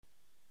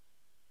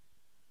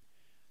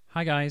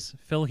Hi guys,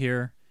 Phil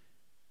here.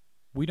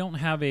 We don't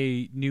have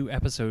a new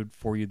episode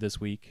for you this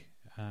week.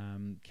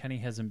 Kenny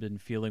hasn't been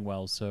feeling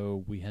well,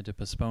 so we had to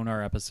postpone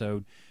our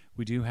episode.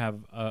 We do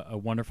have a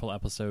wonderful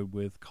episode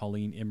with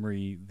Colleen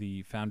Imrie,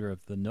 the founder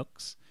of The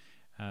Nooks,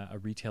 a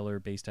retailer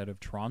based out of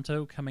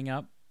Toronto, coming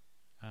up.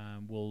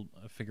 We'll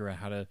figure out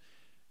how to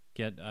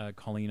get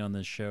Colleen on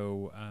this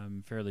show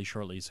fairly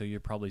shortly, so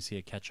you'll probably see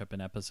a catch-up in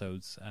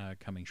episodes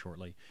coming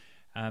shortly.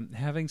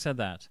 Having said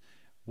that,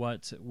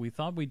 what we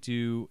thought we'd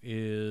do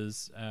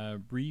is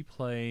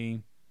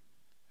replay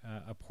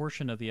a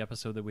portion of the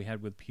episode that we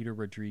had with Peter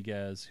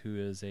Rodriguez, who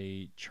is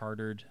a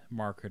chartered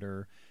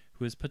marketer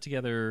who has put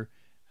together,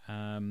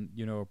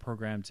 a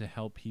program to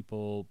help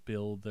people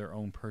build their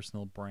own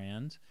personal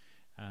brand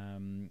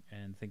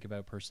and think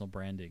about personal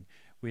branding.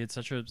 We had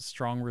such a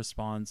strong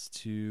response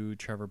to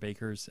Trevor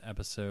Baker's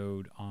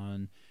episode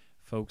on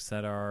folks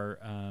that are,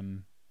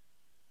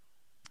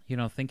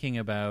 thinking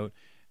about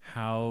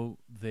how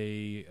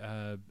they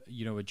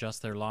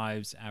adjust their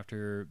lives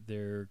after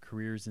their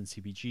careers in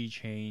CPG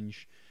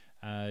change,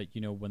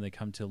 when they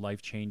come to life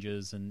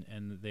changes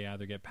and they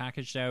either get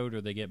packaged out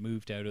or they get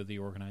moved out of the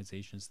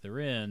organizations they're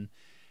in.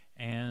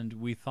 And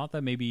we thought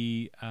that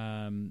maybe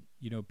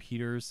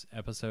Peter's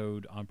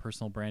episode on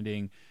personal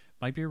branding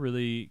might be a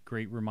really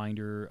great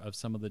reminder of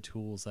some of the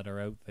tools that are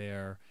out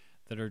there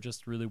that are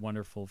just really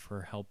wonderful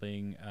for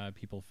helping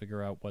people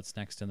figure out what's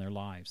next in their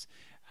lives.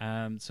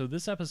 So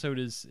this episode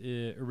is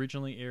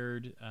originally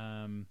aired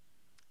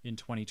in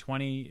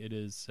 2020. It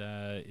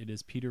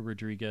is Peter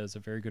Rodriguez, a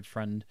very good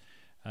friend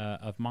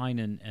of mine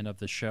and of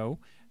the show,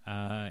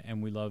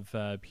 and we love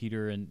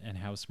Peter and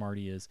how smart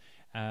he is.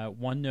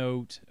 One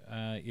note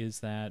is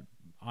that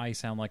I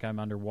sound like I'm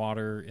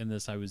underwater in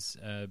this. I was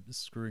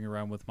screwing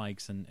around with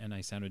mics and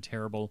I sounded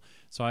terrible,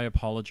 so I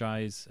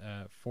apologize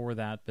for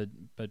that.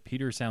 But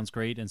Peter sounds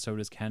great, and so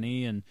does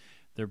Kenny, and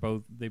they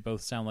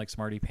both sound like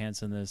smarty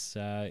pants in this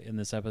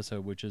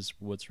episode, which is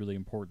what's really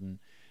important.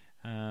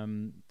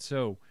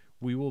 So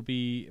we will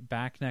be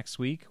back next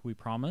week, we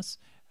promise.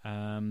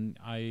 Kenny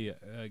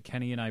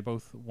and I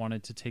both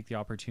wanted to take the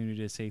opportunity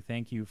to say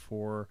thank you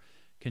for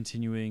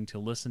continuing to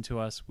listen to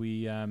us.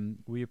 We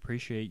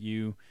appreciate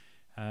you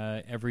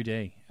every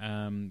day.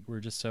 We're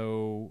just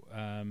so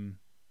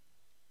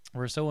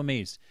we're so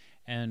amazed,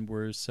 and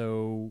we're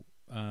so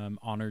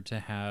honored to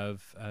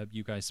have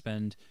you guys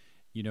spend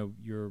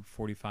your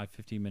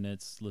 45-50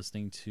 minutes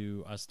listening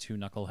to us two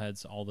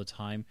knuckleheads all the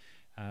time.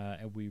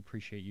 And we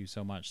appreciate you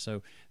so much.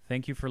 So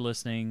thank you for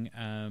listening.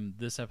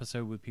 This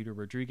episode with Peter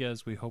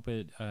Rodriguez, we hope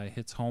it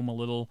hits home a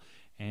little,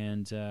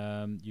 and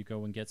you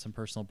go and get some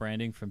personal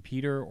branding from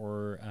Peter,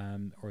 or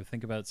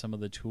think about some of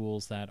the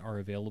tools that are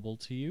available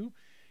to you.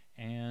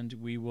 And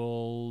we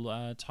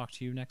will talk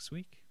to you next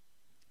week.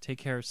 Take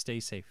care.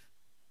 Stay safe.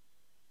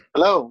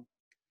 Hello.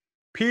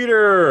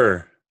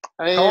 Peter.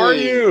 Hey, how are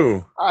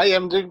you? I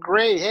am doing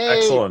great. Hey,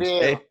 excellent.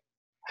 Bill. Hey.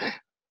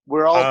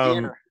 We're all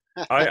here.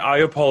 I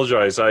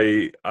apologize.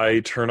 I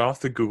turn off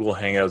the Google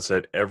Hangouts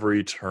at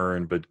every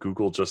turn, but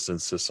Google just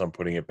insists on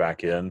putting it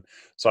back in.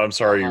 So I'm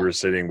sorry you were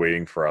sitting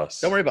waiting for us.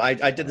 Don't worry about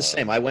it. I did the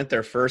same. I went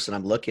there first, and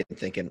I'm looking and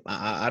thinking,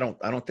 I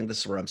don't think this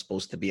is where I'm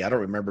supposed to be. I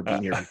don't remember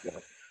being here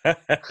before.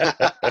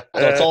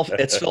 So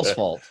it's Phil's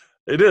fault.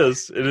 It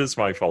is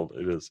my fault.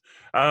 It is.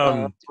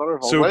 So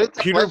it's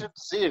a pleasure to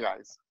see you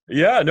guys.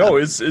 Yeah, no,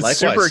 it's Likewise.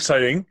 Super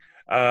exciting.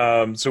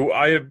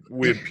 So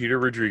we have Peter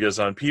Rodriguez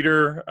on.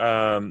 Peter,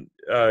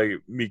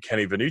 meet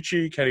Kenny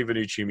Vanucci. Kenny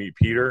Vanucci, meet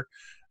Peter.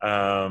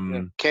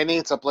 Kenny,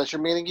 it's a pleasure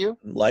meeting you.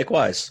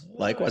 Likewise.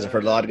 I've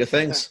heard a lot of good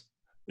things.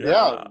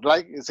 Yeah,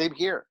 like same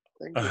here.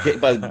 Okay,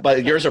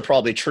 but yours are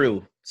probably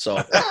true. So,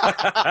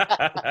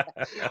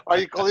 are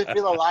you calling me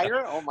a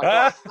liar? Oh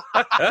my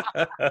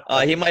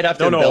god! He might have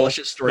to embellish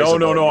his stories.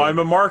 No. I'm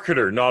a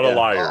marketer, not a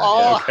liar.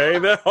 Okay,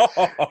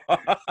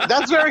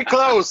 that's very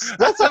close.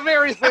 That's a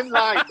very thin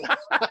line.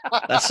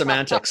 That's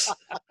semantics.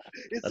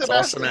 That's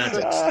all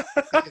semantics.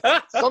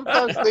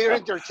 Sometimes they're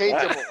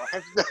interchangeable.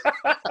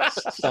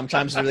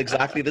 Sometimes they're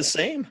exactly the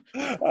same.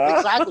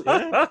 Exactly.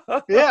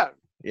 Yeah.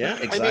 Yeah,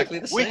 exactly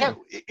the same. We have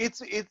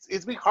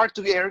it's been hard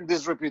to earn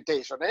this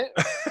reputation, eh?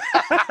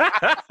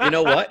 You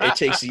know what? It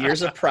takes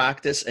years of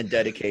practice and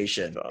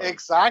dedication.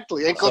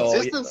 Exactly, and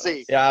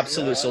consistency. Yeah,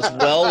 absolutely. So it's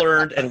well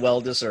earned and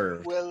well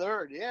deserved. Well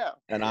earned, yeah.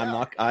 And I'm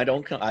not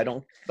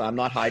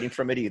hiding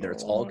from it either.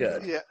 It's all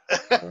good. Yeah.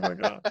 Oh my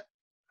god.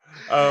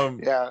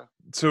 Yeah.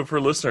 So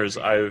for listeners,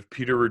 I have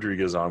Peter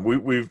Rodriguez on.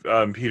 We've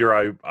Peter.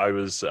 I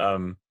was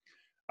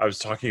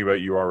talking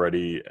about you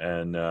already,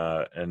 and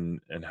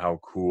how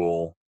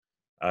cool.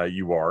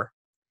 You are,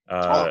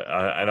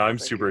 and I'm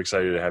super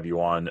excited to have you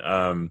on.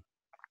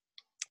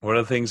 One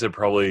of the things that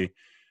probably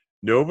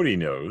nobody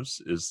knows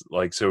is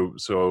I've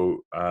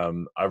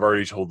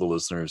already told the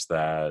listeners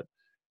that,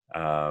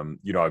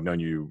 I've known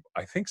you,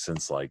 I think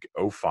since like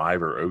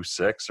 05 or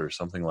 06 or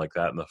something like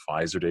that in the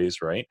Pfizer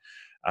days, right?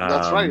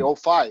 That's right,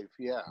 05,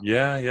 yeah.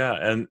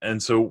 Yeah.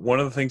 And so one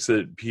of the things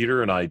that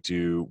Peter and I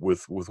do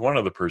with one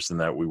other person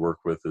that we work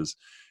with is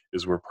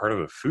we're part of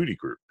a foodie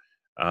group.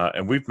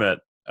 And we've met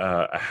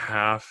a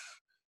half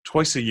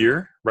twice a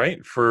year,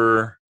 right?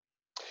 For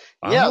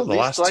the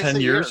last 10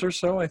 years or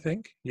so, I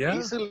think. Yeah.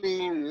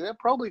 Easily,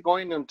 probably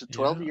going into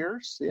 12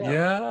 years.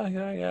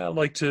 Yeah.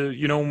 Like to,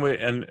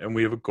 and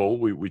we have a goal.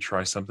 We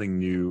try something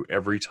new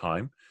every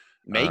time.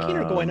 Making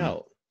or going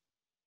out?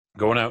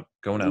 Going out.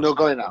 No,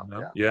 going out.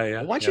 Yeah.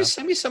 Well, why don't you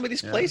send me some of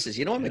these places?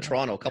 I'm in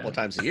Toronto a couple of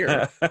times a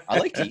year. I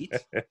like to eat.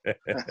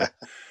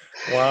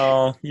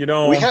 Well,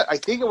 I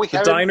think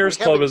the Diners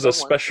Club is a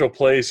special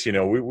place. We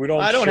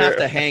don't. I don't have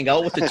to hang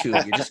out with the two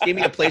of you. Just give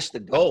me a place to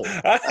go.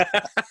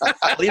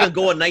 I'll even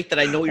go a night that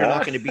I know you're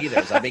not going to be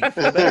there. Does that make you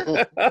feel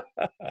better?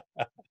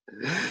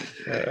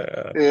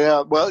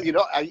 Yeah. Well,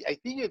 I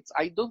think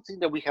I don't think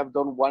that we have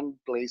done one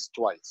place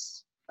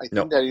twice. I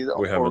think that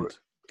we haven't.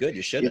 Good,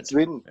 you shouldn't. It's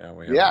been,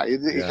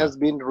 it has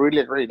been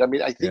really great. I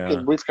mean, I think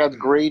that we've had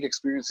great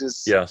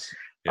experiences. Yes.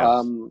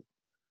 And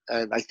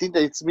I think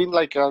that it's been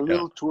like a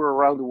little tour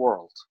around the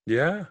world.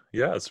 Yeah,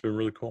 it's been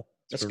really cool.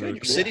 That's good. Really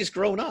Your cool. city's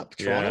grown up.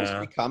 Toronto's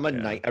become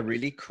a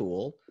really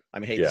cool. I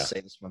hate to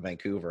say this from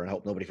Vancouver, and I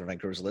hope nobody from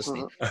Vancouver is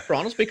listening.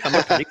 Toronto's become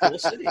a pretty cool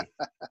city.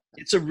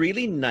 It's a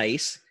really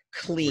nice,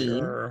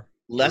 clean,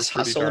 less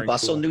hustle and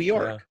bustle New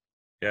York.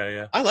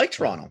 Yeah. I like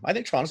Toronto. I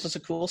think Toronto's just a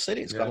cool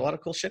city. It's got a lot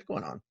of cool shit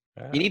going on.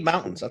 You need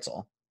mountains, that's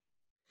all.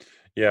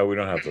 Yeah, we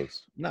don't have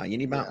those. No, you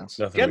need mountains.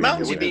 Get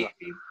mountains, you'd be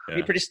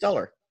pretty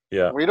stellar.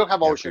 Yeah. We don't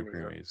have ocean.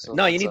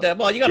 No, you need that.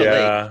 Well, you got a lake.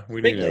 Yeah,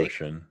 we need an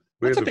ocean.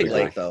 It's a big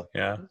lake, though.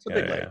 Yeah. It's a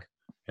big lake.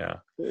 Yeah.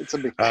 It's a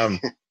big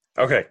lake.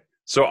 Okay.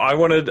 So I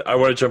want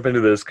to jump into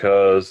this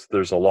because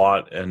there's a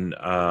lot, and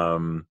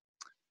I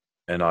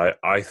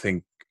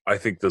think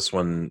this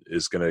one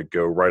is going to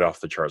go right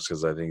off the charts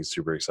because I think it's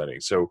super exciting.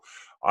 So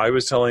I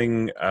was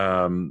telling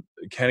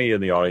Kenny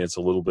in the audience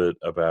a little bit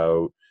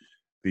about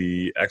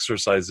the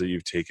exercise that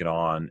you've taken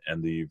on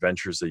and the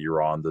ventures that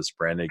you're on, this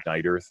Brand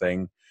Igniter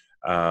thing.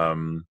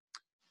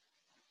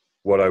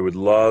 What I would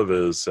love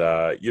is,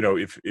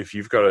 if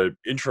you've got an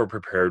intro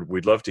prepared,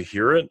 we'd love to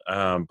hear it.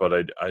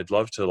 But I'd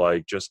love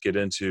to just get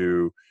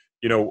into,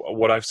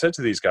 what I've said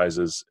to these guys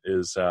is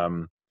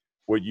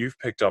what you've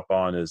picked up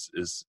on is,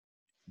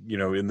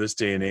 in this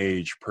day and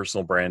age,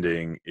 personal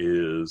branding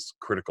is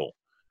critical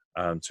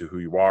to who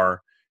you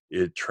are.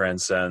 It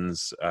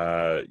transcends,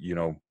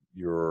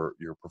 your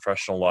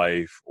professional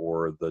life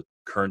or the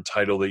current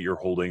title that you're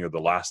holding or the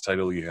last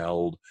title you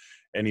held,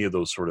 any of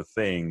those sort of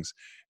things.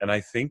 And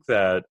I think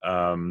that,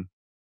 I don't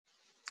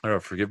know,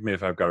 forgive me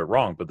if I've got it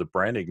wrong, but the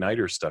Brand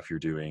Igniter stuff you're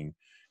doing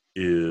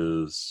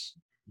is,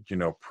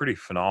 pretty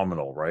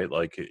phenomenal, right?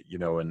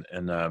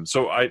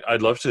 So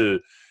I'd love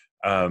to,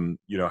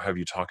 have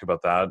you talk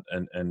about that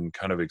and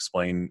kind of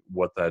explain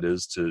what that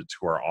is to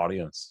our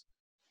audience.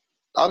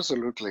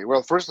 Absolutely.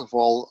 Well, first of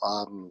all,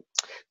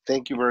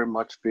 thank you very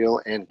much,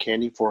 Phil and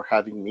Kenny, for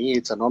having me.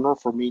 It's an honor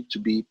for me to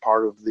be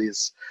part of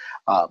this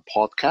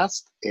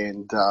podcast.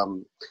 And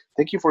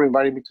thank you for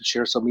inviting me to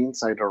share some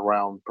insight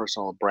around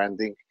personal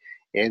branding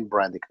and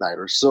Brand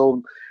Igniter.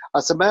 So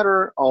as a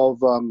matter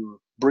of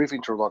brief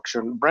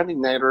introduction, Brand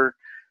Igniter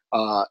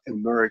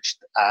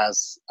emerged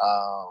as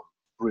a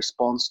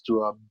response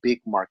to a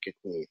big market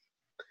need.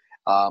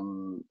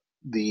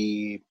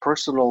 The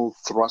personal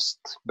thrust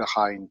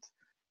behind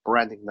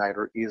Brand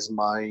Igniter is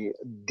my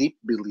deep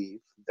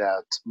belief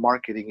that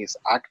marketing is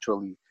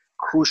actually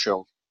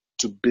crucial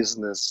to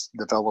business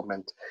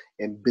development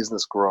and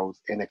business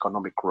growth and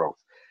economic growth.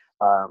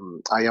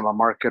 I am a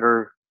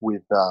marketer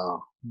with a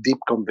deep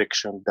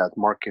conviction that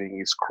marketing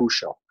is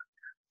crucial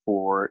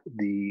for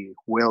the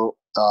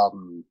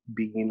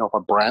being of a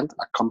brand,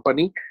 a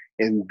company,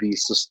 and the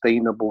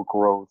sustainable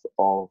growth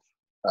of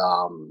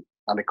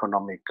an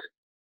economic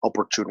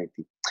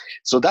opportunity.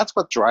 So that's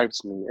what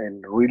drives me,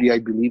 and really I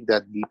believe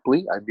that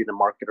deeply. I've been a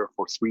marketer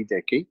for 3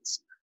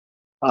 decades,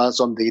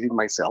 so I'm dating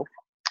myself.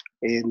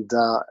 And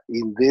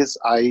in this,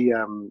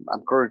 I'm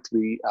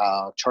currently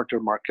a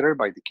charter marketer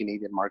by the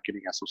Canadian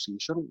Marketing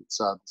Association. It's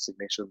a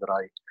designation that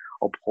I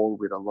uphold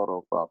with a lot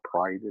of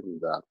pride,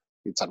 and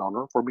it's an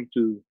honor for me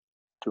to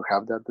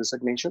have that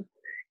designation.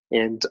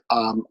 And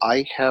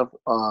I have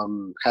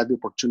had the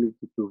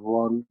opportunity to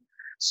run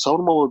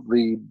some of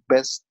the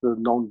best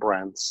known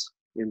brands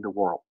in the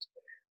world,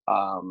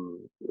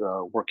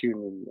 working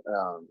in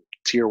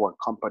tier 1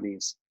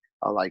 companies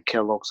like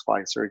Kellogg's,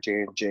 Pfizer,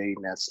 J&J,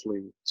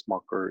 Nestle,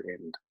 Smucker,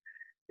 and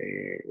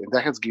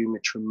that has given me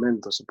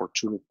tremendous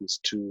opportunities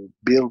to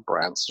build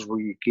brands,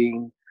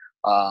 regain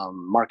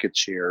market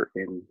share,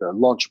 and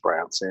launch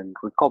brands and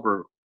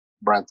recover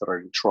brands that are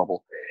in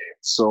trouble.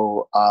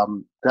 So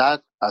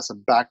that as a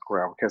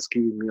background has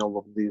given me all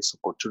of this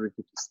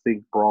opportunity to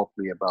think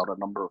broadly about a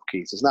number of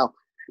cases. Now,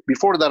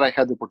 before that, I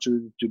had the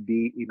opportunity to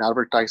be in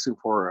advertising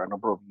for a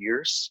number of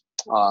years,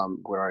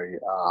 where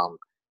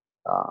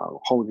I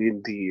honed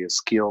in the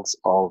skills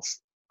of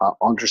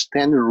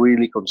understanding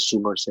really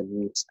consumers and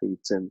need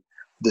states and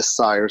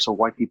desires of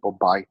why people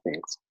buy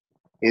things.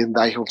 And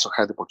I also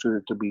had the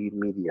opportunity to be in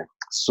media.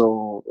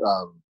 So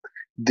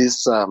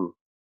this, a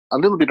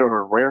little bit of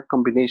a rare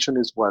combination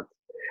is what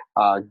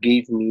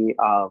gave me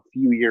a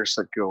few years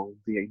ago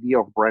the idea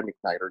of Brand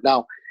Igniter.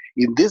 Now,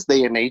 In this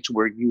day and age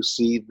where you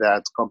see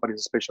that companies,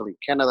 especially in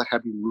Canada,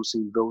 have been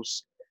losing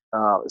those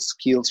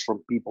skills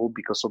from people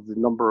because of the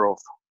number of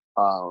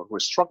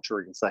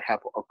restructurings that have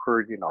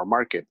occurred in our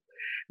market,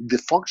 the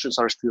functions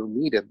are still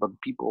needed, but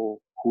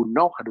people who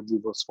know how to do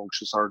those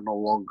functions are no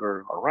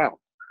longer around,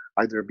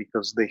 either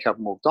because they have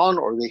moved on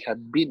or they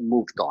have been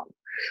moved on.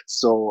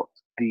 So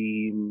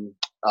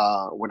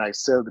when I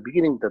said at the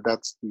beginning that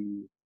that's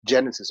the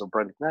genesis of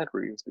Brand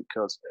Igniter, is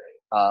because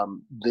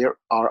there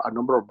are a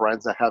number of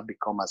brands that have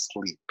become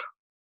asleep.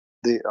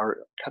 They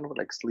are kind of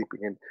like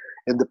sleeping,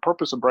 and the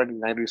purpose of Brand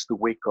Igniter is to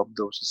wake up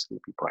those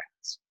sleepy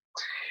brands.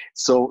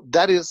 So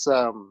that is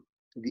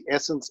the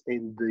essence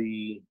and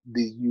the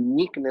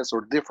uniqueness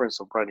or difference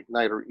of Brand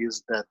Igniter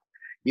is that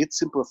it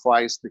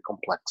simplifies the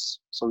complex.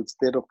 So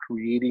instead of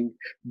creating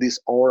this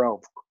aura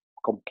of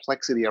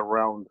complexity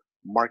around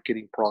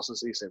marketing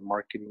processes and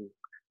marketing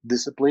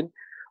discipline,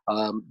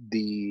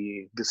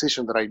 the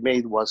decision that I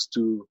made was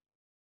to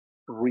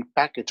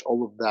repackage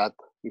all of that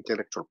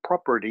intellectual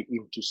property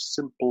into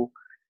simple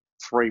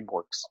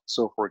frameworks.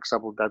 So, for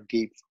example, that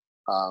gave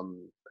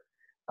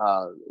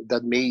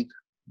that made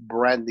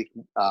brand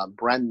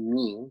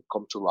me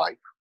come to life,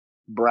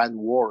 brand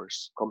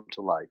wars come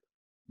to life,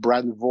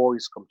 brand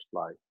voice come to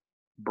life,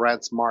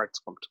 brand smarts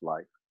come to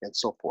life, and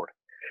so forth.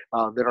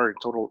 There are in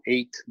total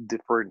 8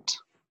 different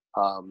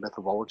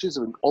methodologies,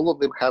 and all of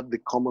them have the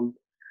common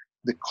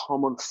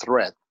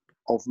thread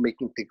of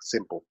making things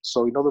simple.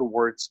 So in other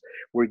words,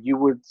 where you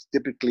would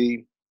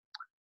typically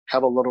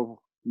have a lot of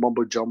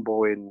mumbo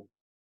jumbo and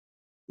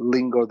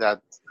lingo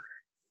that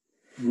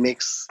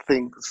makes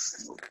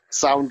things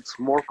sound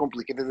more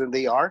complicated than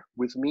they are,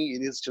 with me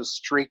it is just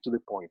straight to the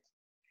point.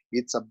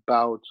 It's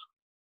about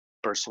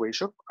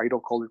persuasion. I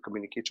don't call it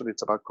communication.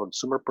 It's about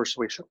consumer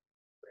persuasion.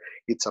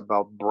 It's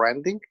about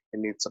branding,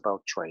 and it's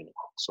about training.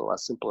 So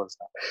as simple as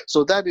that.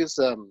 So that is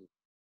a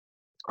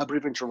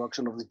brief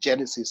introduction of the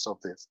genesis of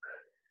this.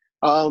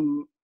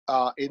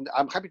 And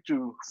I'm happy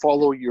to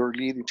follow your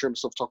lead in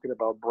terms of talking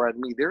about Brand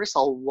Me. There is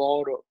a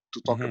lot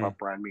to talk about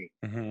Brand Me.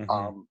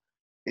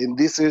 And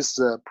this is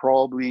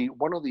probably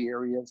one of the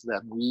areas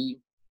that we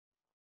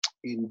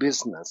in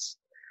business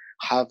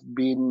have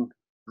been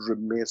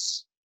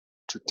remiss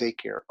to take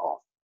care of.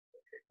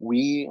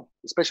 We,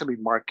 especially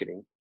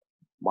marketing,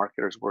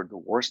 marketers were the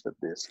worst at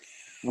this.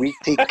 We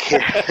take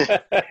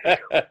care.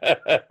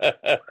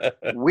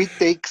 We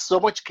take so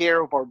much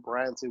care of our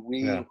brands, and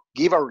we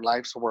give our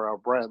lives for our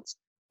brands,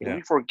 and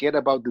we forget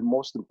about the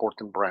most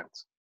important brand,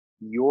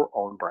 your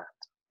own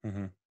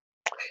brand.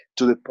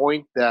 To the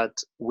point that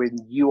when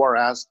you are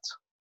asked,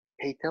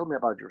 "Hey, tell me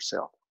about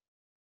yourself,"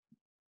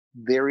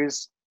 there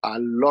is a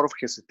lot of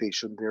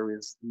hesitation. There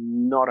is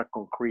not a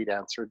concrete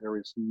answer. There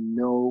is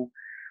no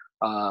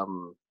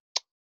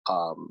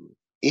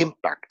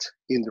impact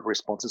in the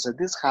responses, and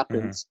this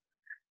happens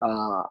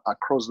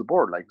across the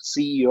board. Like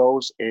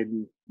CEOs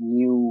and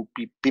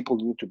people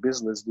new to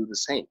business do the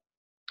same.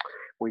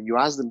 When you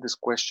ask them this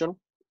question,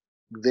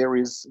 there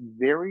is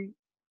very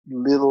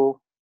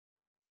little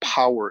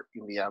power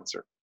in the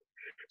answer.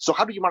 So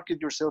how do you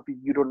market yourself if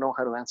you don't know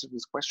how to answer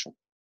this question?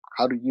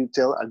 How do you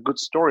tell a good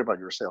story about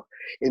yourself?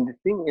 And the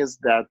thing is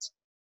that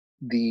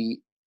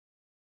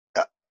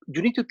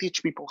you need to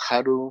teach people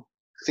how to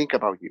think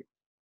about you.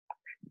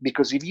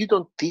 Because if you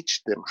don't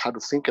teach them how to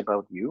think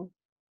about you,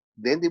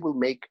 then they will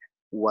make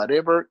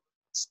whatever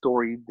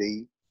story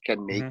they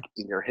can make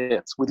in their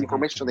heads with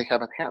information they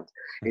have at hand.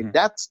 And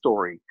that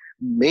story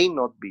may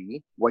not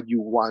be what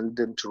you want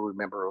them to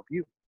remember of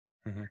you.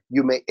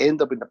 You may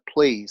end up in a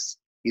place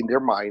in their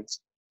minds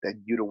that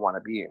you don't want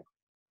to be in.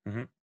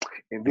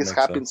 And this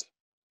happens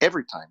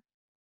every time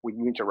when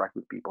you interact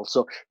with people.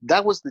 So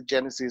that was the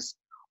genesis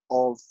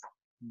of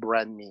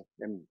Brand Me.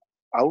 And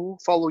I will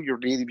follow your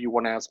lead. If you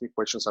want to ask me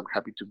questions, I'm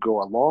happy to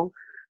go along.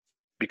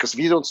 Because if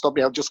you don't stop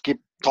me, I'll just keep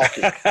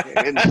talking.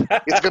 And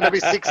it's going to be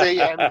 6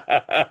 a.m.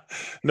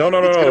 No.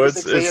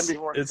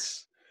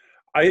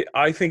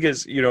 I think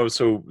it's,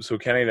 so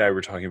Kenny and I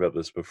were talking about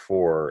this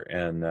before,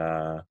 and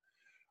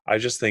I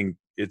just think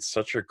it's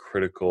such a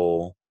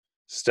critical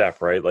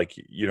step, right? Like,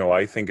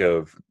 I think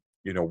of,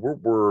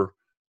 we're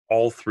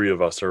all 3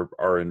 of us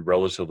are in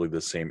relatively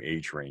the same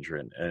age range.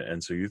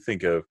 And so you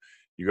think of,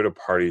 you go to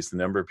parties, the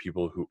number of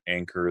people who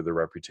anchor their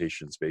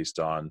reputations based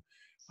on,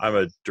 I'm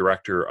a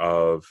director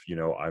of,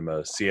 I'm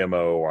a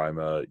CMO, or I'm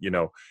a,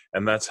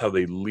 and that's how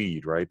they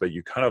lead, right? But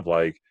you kind of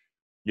like,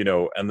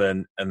 and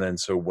then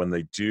so when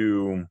they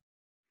do,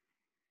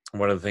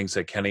 one of the things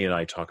that Kenny and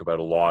I talk about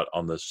a lot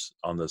on this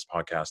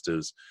podcast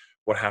is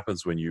what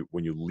happens when you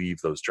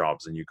leave those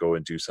jobs and you go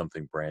and do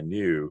something brand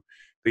new.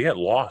 They get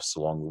lost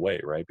along the way,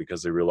 right?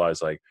 Because they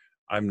realize, like,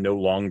 I'm no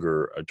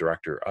longer a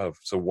director of,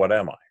 so what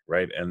am I,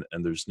 right? And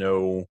there's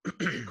no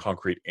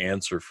concrete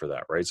answer for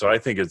that, right? So I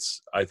think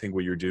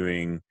what you're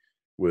doing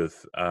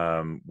with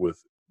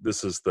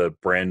this is the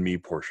Brand Me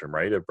portion,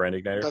 right, of Brand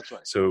Igniter. That's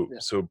right.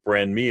 So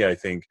Brand Me, I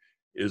think,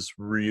 is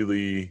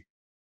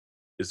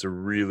a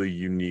really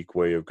unique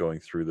way of going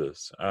through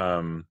this.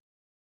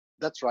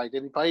 That's right.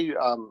 And if I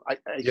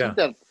think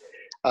that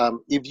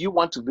If you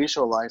want to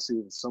visualize it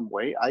in some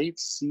way, I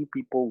see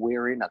people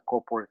wearing a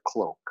corporate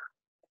cloak.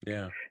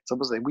 Yeah.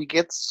 Someone say we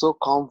get so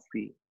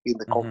comfy in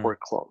the corporate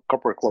cloak.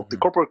 Mm-hmm. The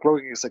corporate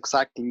cloak is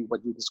exactly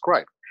what you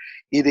described.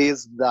 It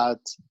is that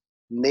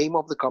name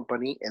of the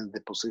company and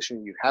the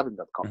position you have in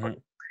that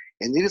company,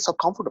 and it is so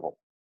comfortable.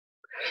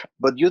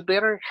 But you'd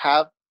better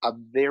have a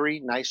very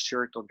nice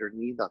shirt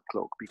underneath that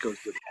cloak, because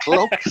the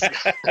cloak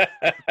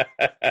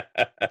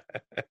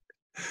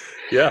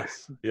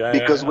yes. Yeah.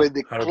 Because when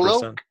the 100%.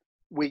 cloak,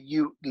 when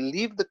you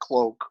leave the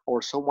cloak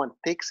or someone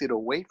takes it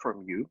away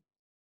from you,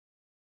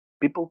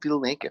 people feel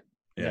naked.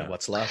 Yeah.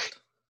 What's left?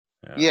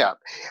 Yeah.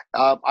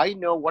 I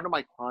know one of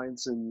my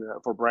clients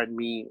for Brand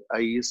Me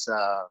is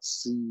a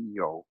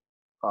CEO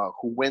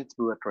who went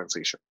through a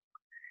transition.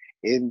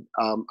 And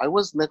I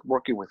was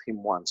networking with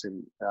him once,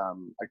 and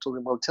I told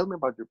him, well, tell me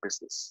about your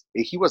business.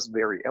 And he was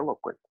very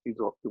eloquent. It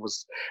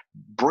was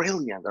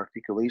brilliant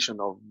articulation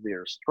of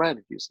their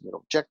strategies and their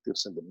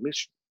objectives and the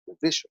mission, the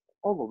vision,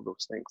 all of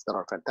those things that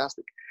are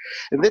fantastic.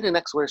 And then the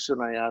next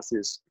question I asked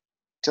is,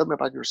 tell me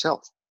about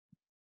yourself.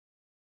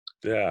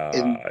 Yeah.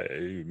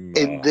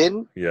 And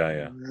then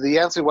the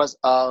answer was,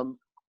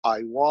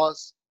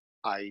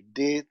 I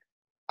did,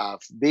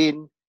 I've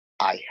been,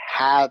 I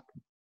had.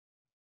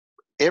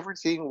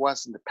 Everything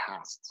was in the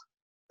past.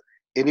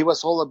 And it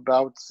was all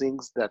about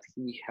things that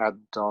he had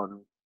done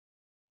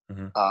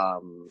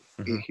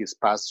in his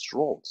past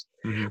roles.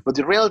 But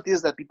the reality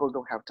is that people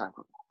don't have time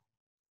for that.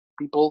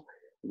 People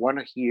want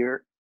to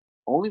hear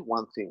only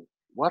one thing.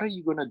 What are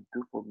you going to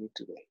do for me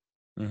today?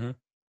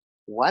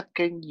 What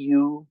can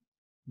you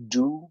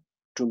do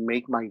to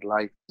make my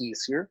life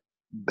easier,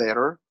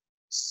 better,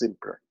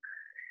 simpler?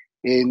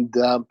 And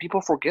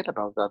people forget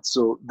about that.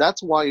 So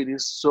that's why it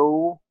is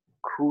so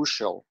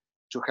crucial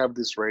to have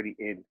this ready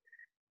in.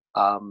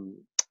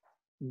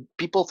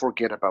 People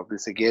forget about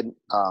this again.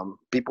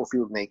 People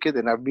feel naked,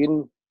 and I've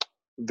been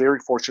very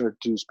fortunate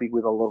to speak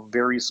with a lot of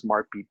very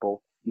smart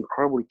people,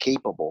 incredibly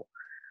capable,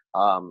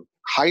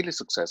 highly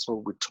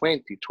successful with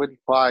 20,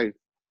 25,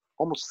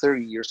 almost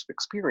 30 years of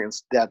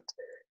experience, that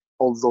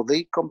although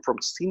they come from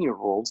senior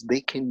roles,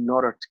 they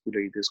cannot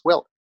articulate this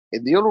well.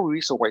 And the only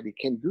reason why they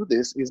can do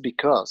this is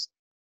because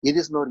it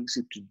is not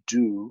easy to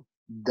do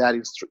that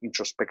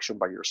introspection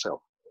by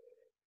yourself.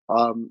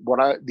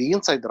 The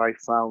insight that I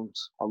found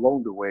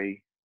along the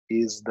way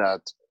is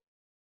that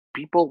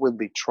people, when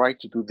they try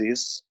to do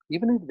this,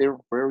 even if they're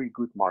very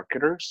good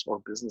marketers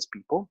or business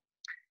people,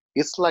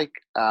 it's like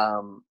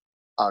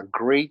a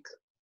great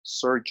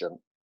surgeon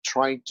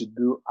trying to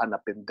do an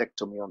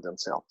appendectomy on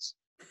themselves.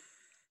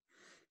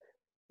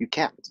 You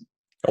can't.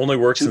 Only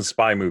works in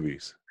spy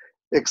movies.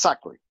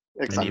 Exactly.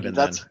 And even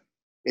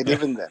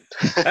then.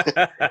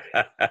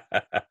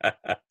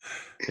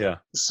 Yeah.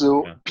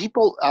 So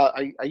people,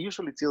 I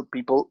usually tell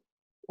people,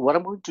 what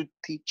I'm going to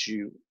teach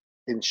you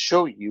and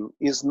show you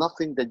is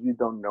nothing that you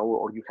don't know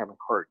or you haven't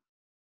heard.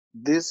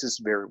 This is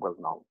very well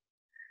known.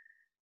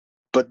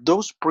 But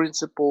those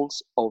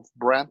principles of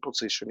brand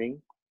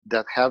positioning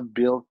that have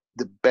built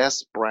the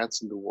best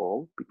brands in the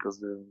world, because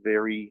they're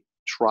very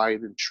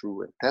tried and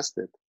true and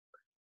tested,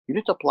 you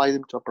need to apply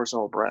them to a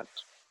personal brand.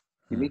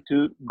 You need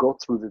to go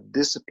through the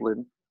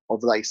discipline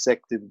of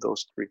dissecting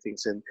those three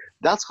things. And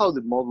that's how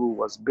the model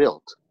was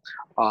built.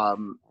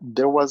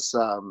 There was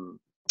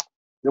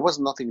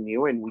nothing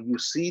new. And when you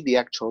see the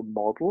actual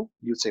model,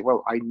 you say,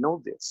 well, I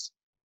know this.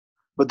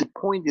 But the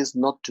point is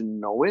not to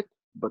know it,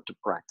 but to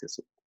practice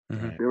it.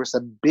 There is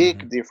a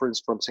big difference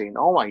from saying,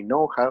 oh, I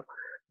know how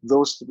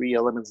those three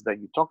elements that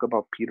you talk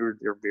about, Peter,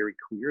 they're very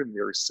clear and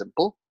very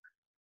simple.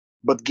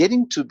 But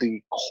getting to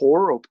the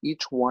core of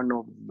each one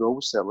of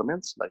those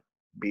elements, like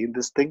being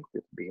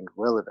distinctive, being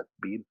relevant,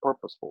 being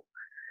purposeful,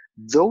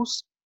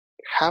 those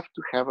have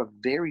to have a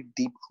very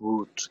deep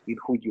root in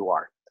who you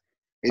are.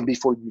 And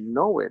before you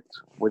know it,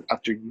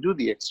 after you do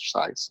the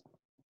exercise,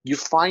 you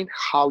find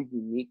how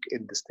unique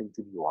and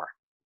distinctive you are.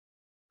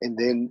 And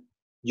then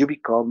your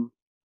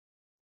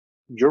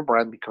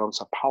brand becomes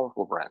a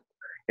powerful brand.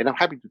 And I'm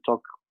happy to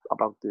talk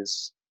about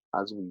this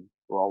as we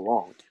go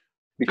along.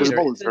 Because Peter,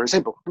 the model is very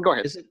simple. Go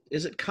ahead.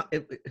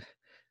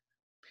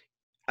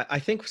 I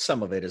think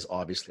some of it is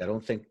obviously, I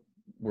don't think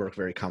we're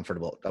very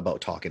comfortable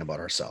about talking about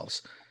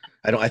ourselves.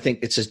 I think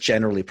it's just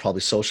generally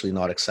probably socially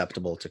not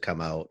acceptable to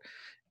come out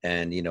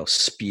and,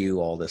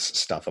 spew all this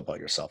stuff about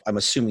yourself. I'm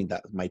assuming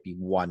that might be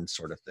one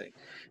sort of thing.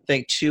 I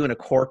think two, in a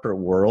corporate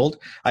world,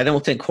 I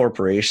don't think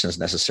corporations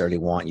necessarily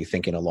want you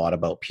thinking a lot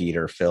about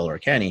Peter, Phil, or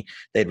Kenny.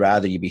 They'd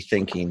rather you be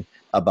thinking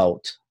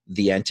about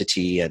the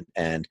entity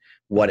and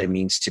what it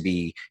means to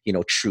be,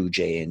 true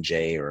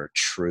J&J or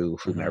true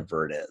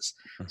whomever it is.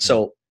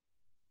 So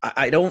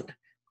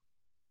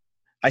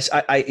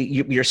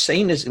you're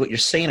saying is what you're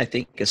saying, I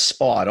think, is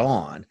spot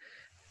on,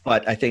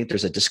 but I think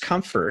there's a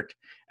discomfort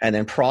and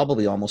then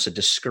probably almost a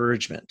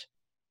discouragement.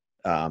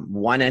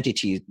 One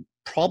entity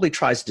probably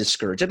tries to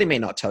discourage, and they may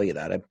not tell you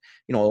that.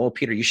 Oh,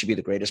 Peter, you should be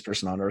the greatest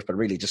person on earth, but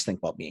really just think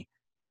about me.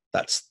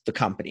 That's the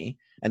company.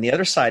 And the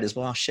other side is,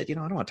 well, shit, I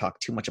don't want to talk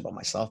too much about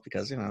myself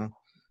because,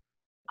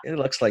 it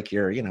looks like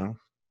you're,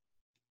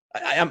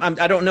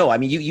 I don't know. I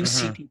mean, you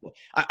see people.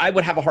 I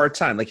would have a hard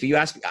time. Like if you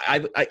ask me,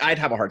 I'd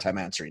have a hard time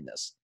answering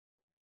this.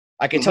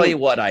 I can tell you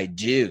what I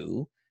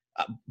do,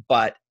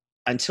 but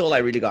until I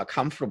really got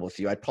comfortable with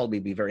you, I'd probably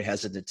be very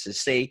hesitant to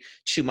say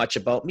too much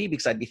about me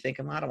because I'd be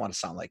thinking, well, I don't want to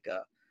sound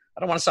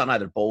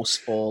either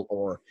boastful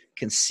or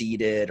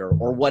conceited or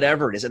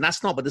whatever it is. And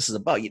that's not what this is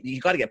about.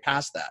 You got to get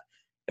past that.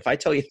 If I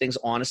tell you things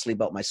honestly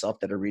about myself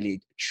that are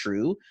really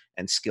true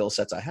and skill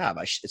sets I have,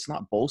 it's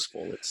not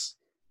boastful. It's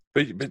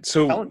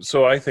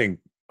so I think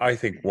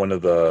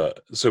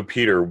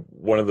Peter,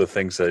 one of the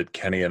things that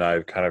Kenny and I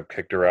have kind of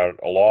kicked around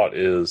a lot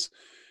is,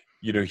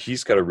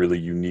 he's got a really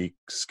unique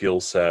skill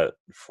set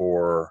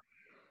for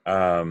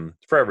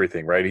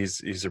everything, right?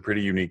 He's a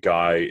pretty unique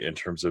guy in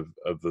terms of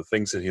the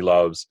things that he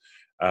loves,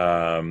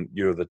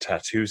 the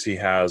tattoos he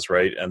has,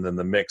 right? And then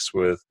the mix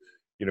with,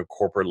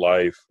 corporate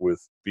life,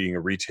 with being a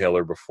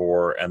retailer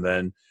before, and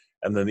then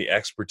the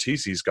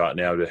expertise he's got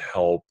now to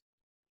help,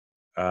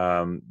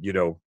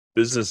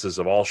 businesses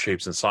of all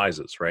shapes and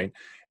sizes, right?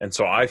 And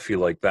so I feel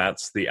like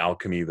that's the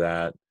alchemy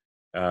that,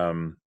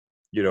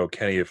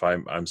 Kenny, if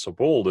I'm so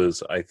bold,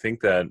 is I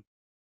think that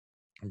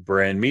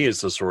Brand Me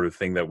is the sort of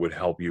thing that would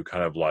help you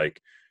kind of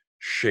like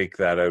shake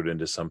that out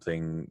into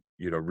something,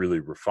 really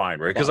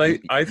refined, right? Because I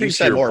think you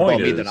said more about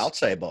me than I'll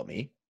say about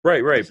me.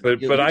 Right.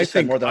 But I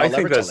think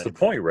that's the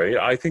point, right?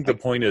 I think the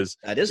point is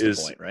the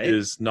point, right?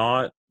 Is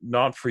not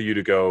for you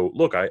to go,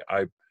 look,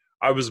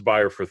 I was a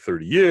buyer for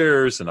 30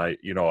 years and I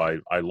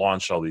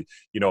launched all the,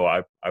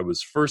 I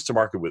was first to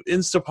market with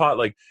Instapot.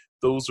 Like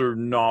those are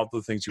not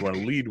the things you want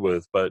to lead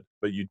with, but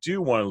you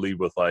do want to lead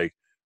with like,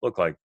 look,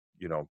 like,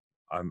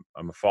 I'm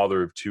a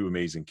father of 2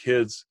 amazing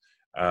kids.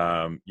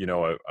 I've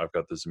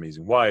got this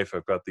amazing wife.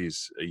 I've got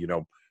these,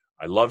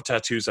 I love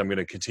tattoos. I'm going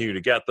to continue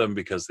to get them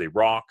because they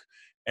rock.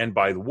 And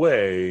by the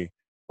way,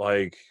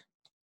 like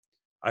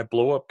I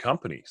blow up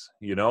companies,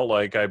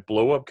 I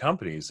blow up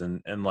companies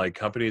and like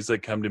companies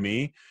that come to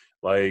me,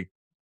 like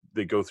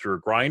they go through a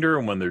grinder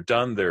and when they're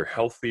done, they're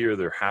healthier,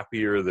 they're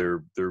happier,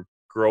 they're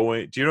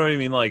growing. Do you know what I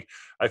mean? Like,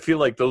 I feel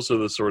like those are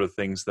the sort of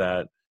things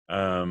that,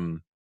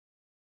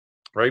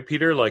 right,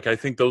 Peter? Like, I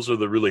think those are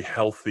the really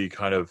healthy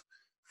kind of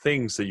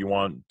things that you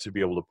want to be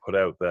able to put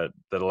out that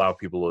allow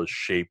people to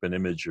shape an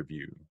image of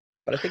you.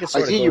 But I think it's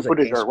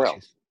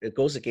it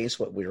goes against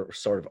what we're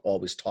sort of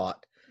always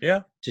taught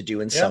to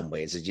do in some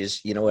ways. It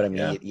just, you know what I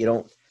mean? Yeah. You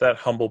don't that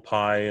humble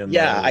pie and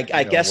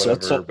I guess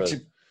whatever, so.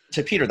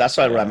 To Peter, that's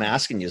why what I'm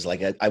asking you is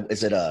like,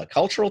 is it a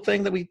cultural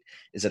thing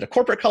is it a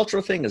corporate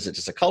cultural thing? Is it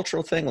just a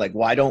cultural thing? Like,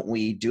 why don't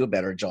we do a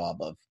better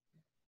job of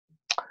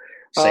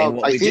saying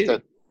what we do?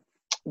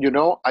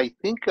 I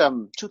think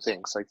 2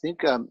 things. I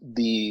think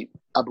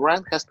a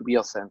brand has to be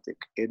authentic,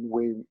 and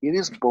when it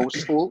is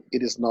boastful,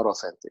 it is not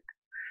authentic.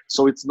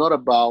 So it's not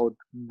about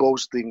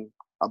boasting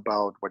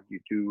about what you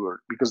do,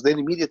 because then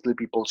immediately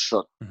people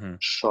shut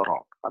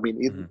up. I mean,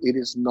 it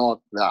is not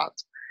that.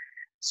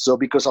 So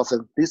because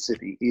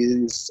authenticity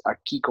is a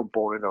key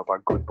component of a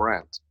good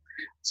brand.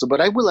 So,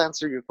 but I will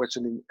answer your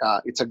question.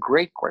 It's a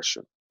great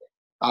question.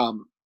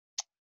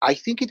 I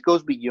think it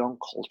goes beyond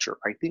culture.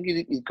 I think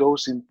it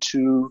goes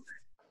into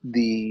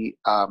the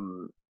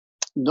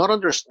not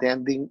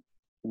understanding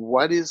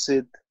what is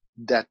it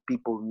that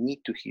people need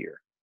to hear.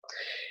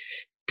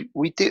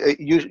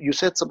 You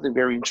said something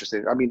very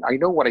interesting. I mean, I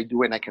know what I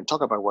do and I can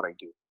talk about what I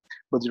do.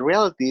 But the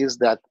reality is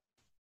that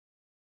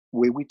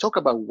when we talk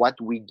about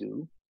what we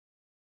do,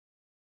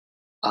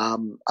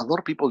 a lot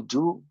of people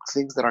do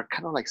things that are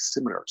kind of like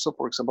similar. So,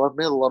 for example, I've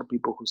met a lot of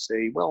people who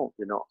say, well,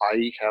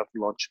 I have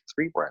launched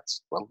 3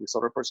 brands. Well, this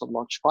other person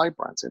launched 5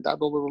 brands, and that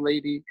other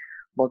lady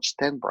launched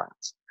 10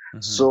 brands.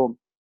 So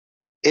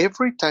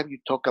every time you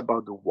talk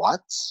about the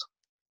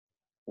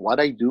what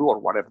I do or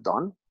what I've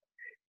done,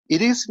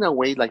 it is in a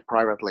way like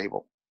private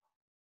label.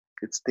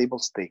 It's table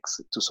stakes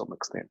to some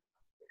extent.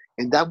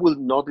 And that will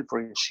not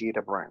differentiate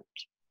a brand.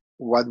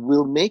 What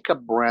will make a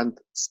brand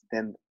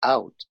stand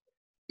out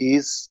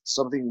is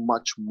something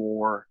much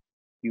more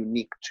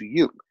unique to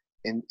you,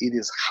 and it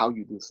is how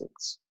you do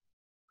things.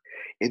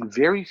 And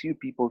very few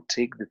people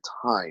take the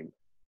time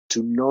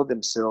to know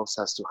themselves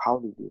as to how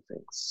they do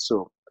things.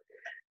 So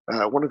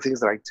one of the things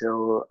that I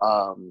tell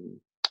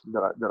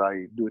that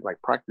I do in my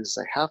practice is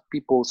I have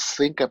people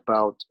think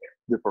about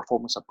the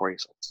performance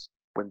appraisals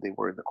when they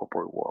were in the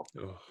corporate world.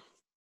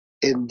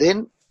 And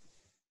then,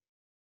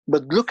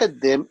 but look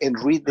at them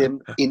and read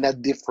them in a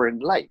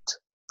different light.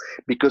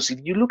 Because if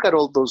you look at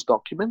all those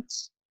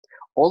documents,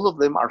 all of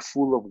them are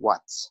full of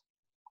whats.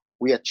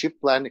 We achieved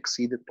plan,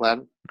 exceeded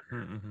plan,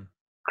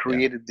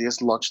 created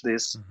this, launched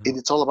this, and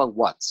it's all about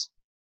whats.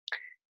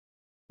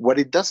 What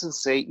it doesn't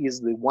say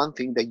is the one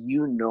thing that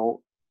you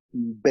know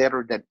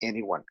better than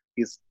anyone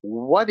is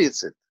what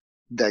is it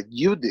that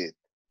you did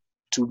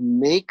to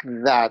make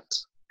that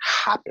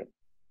happen.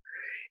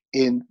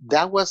 And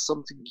that was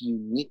something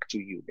unique to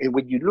you. And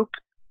when you look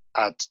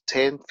at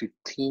 10,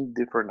 15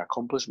 different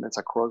accomplishments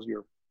across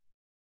your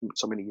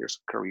so many years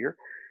of career,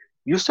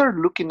 you start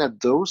looking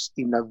at those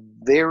in a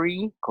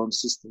very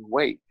consistent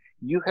way.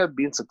 You have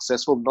been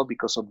successful not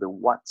because of the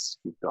whats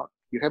you've done,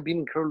 You have been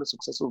incredibly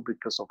successful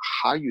because of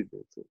how you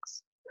do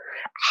things,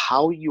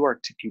 how you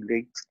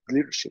articulate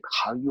leadership,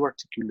 how you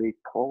articulate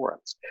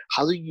programs,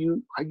 how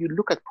you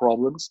look at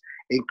problems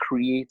and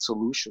create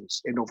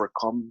solutions and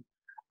overcome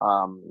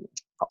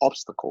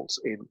obstacles.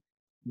 And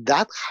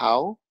that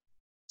how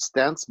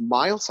stands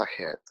miles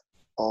ahead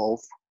of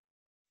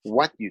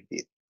what you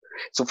did.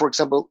 So, for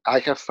example, I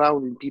have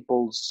found in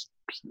people's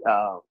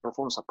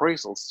performance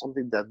appraisals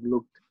something that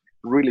looked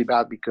really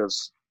bad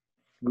because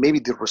maybe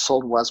the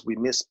result was we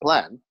missed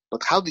plan.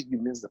 But how did you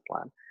miss the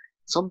plan?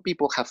 Some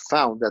people have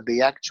found that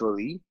they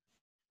actually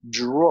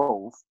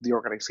drove the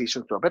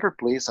organization to a better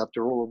place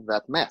after all of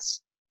that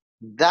mess.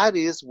 That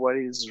is what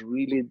is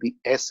really the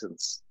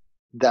essence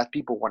that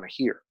people want to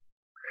hear.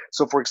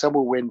 So, for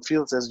example, when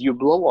Phil says you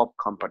blow up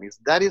companies,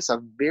 that is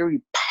a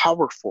very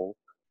powerful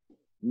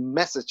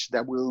message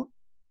that will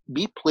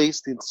be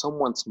placed in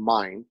someone's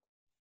mind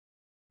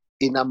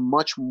in a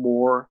much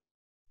more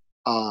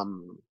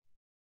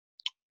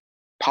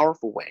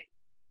powerful way.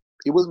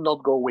 It will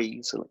not go away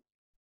easily.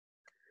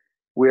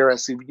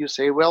 Whereas if you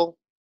say, well,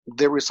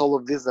 the result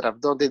of this that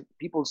I've done, then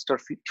people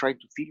start trying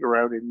to figure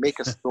out and make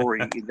a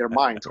story in their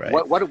minds.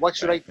 Right. What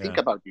should I think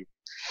about you?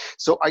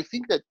 So I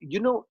think that,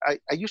 I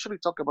usually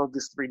talk about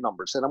these three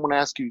numbers, and I'm going to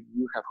ask you,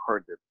 you have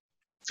heard it.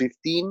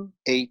 15,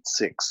 8,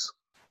 6.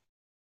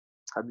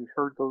 Have you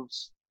heard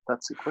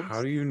that sequence?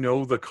 How do you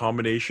know the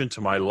combination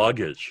to my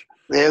luggage?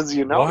 As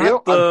you know, I'm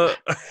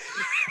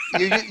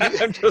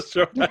just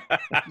joking.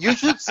 You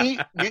should see.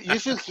 You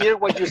should hear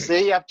what you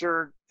say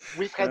after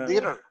we've had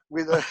dinner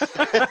with.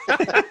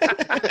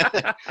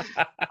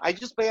 I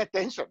just pay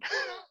attention.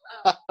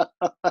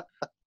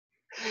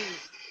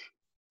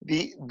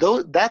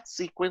 That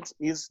sequence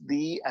is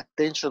the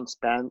attention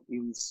span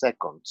in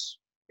seconds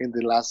in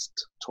the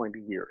last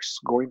 20 years,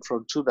 going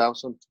from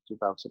 2000 to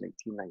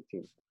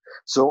 2018-19.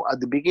 So at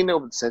the beginning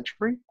of the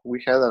century,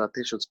 we had an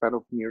attention span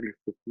of nearly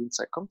 15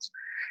 seconds.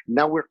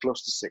 Now we're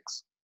close to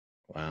 6.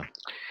 Wow.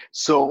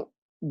 So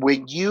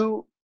when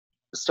you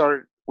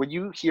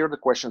hear the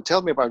question,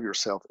 tell me about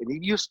yourself, and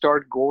if you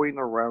start going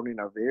around in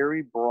a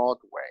very broad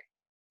way,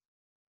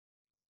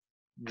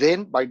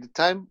 then by the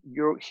time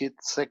you hit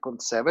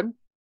second 7,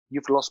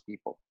 you've lost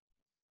people,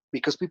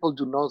 because people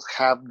do not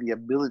have the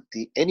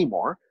ability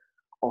anymore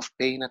of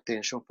paying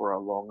attention for a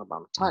long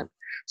amount of time.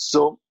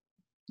 So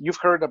you've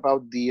heard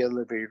about the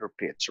elevator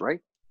pitch,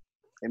 right?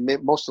 And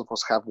most of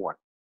us have one.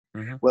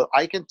 Mm-hmm. Well,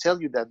 I can tell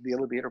you that the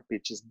elevator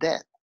pitch is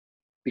dead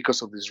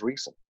because of this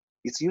reason.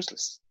 It's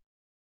useless.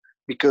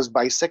 Because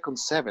by second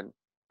 7,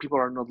 people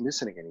are not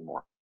listening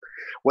anymore.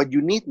 What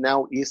you need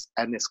now is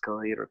an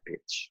escalator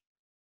pitch.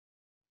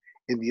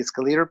 And the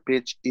escalator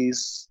pitch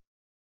is,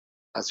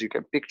 as you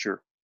can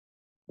picture,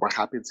 what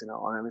happens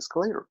on an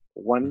escalator.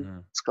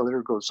 One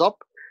escalator goes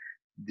up,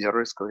 the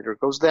other escalator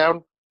goes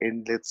down,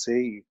 and let's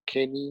say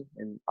Kenny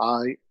and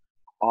I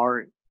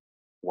are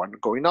one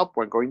going up,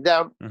 one going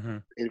down. Mm-hmm.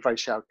 And if I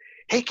shout,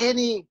 "Hey,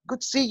 Kenny, good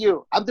to see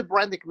you. I'm the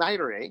brand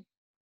igniter, eh?"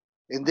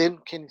 And then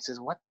Kenny says,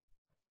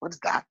 What's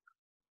that?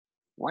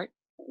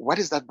 What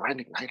is that brand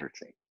igniter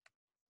thing?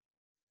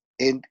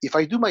 And if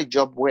I do my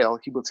job well,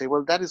 he will say,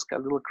 well, that is a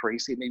little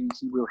crazy. Maybe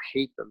he will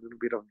hate a little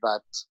bit of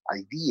that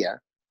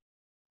idea,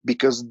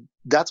 because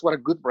that's what a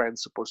good brand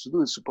is supposed to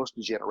do. It's supposed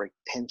to generate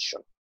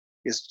tension.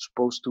 It's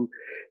supposed to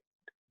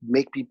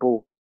make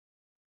people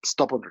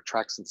stop on their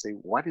tracks and say,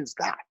 what is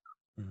that?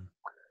 Mm-hmm.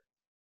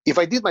 If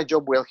I did my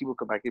job well, he will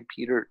come back and,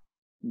 Peter,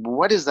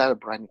 what is that, a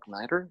brand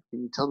igniter?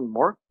 Can you tell me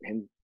more?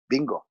 And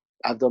bingo,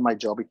 I've done my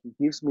job. It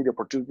gives me the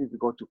opportunity to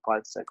go to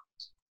 5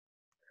 seconds.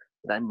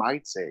 And I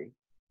might say,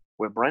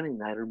 well, brand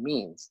igniter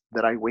means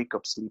that I wake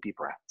up sleepy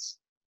brands.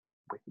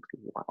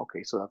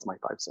 Okay, so that's my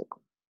 5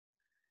 seconds.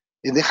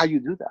 And then how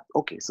you do that?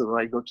 Okay, so then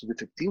I go to the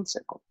 15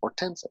 second or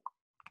 10 second.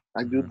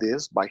 I do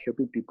this by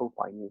helping people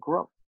find new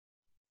growth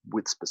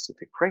with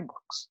specific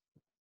frameworks.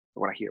 I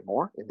want to hear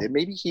more. And then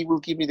maybe he will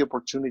give me the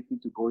opportunity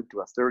to go into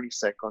a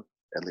 30-second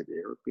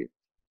elevator pitch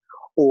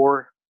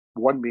or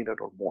 1 minute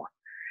or more.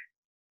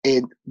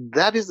 And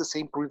that is the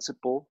same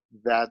principle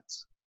that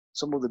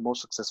some of the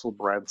most successful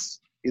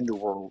brands in the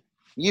world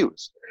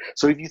use.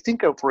 So if you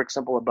think of, for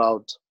example,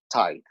 about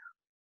Tide,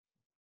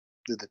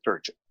 the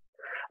detergent,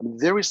 I mean,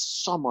 there is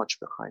so much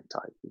behind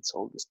Tide. It's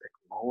all this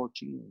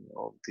technology,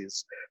 all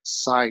this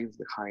science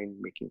behind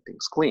making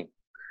things clean.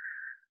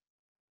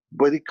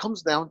 But it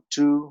comes down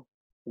to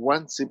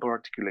one simple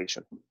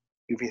articulation.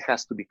 If it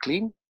has to be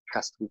clean, it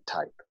has to be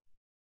tight.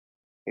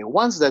 And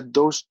once that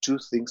those two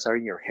things are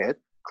in your head,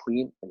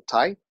 clean and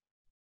tight,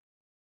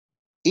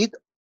 it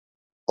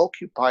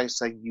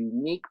occupies a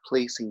unique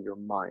place in your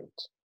mind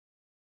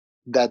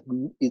that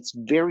it's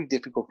very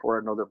difficult for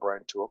another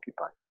brand to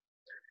occupy.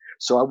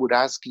 So I would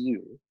ask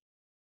you,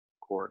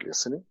 who are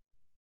listening,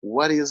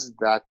 what is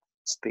that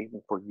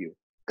statement for you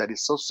that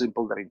is so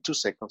simple that in 2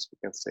 seconds you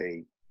can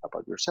say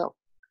about yourself?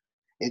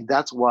 And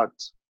that's what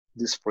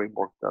this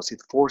framework does.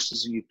 It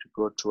forces you to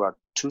go to a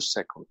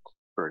 2-second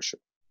version.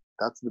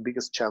 That's the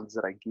biggest challenge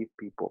that I give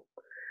people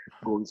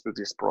going through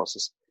this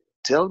process.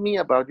 Tell me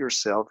about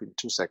yourself in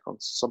 2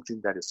 seconds,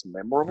 something that is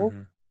memorable,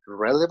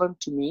 relevant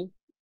to me,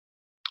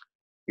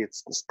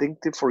 it's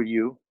distinctive for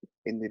you,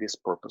 and it is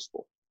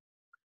purposeful.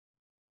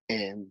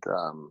 And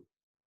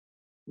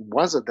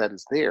once that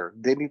is there,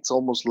 then it's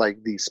almost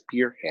like the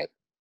spearhead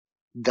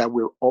that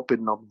will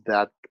open up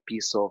that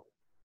piece of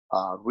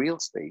real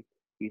estate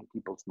in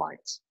people's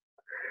minds.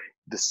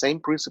 The same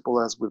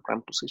principle as with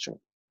brand positioning.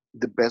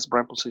 The best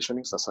brand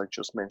positionings, as I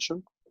just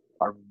mentioned,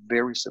 are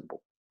very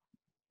simple,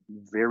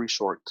 very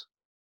short,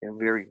 and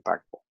very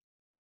impactful.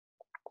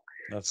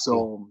 That's so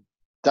cool.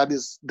 that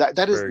is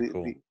Very the,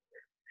 cool.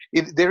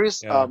 there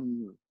is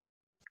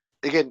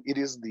again, it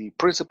is the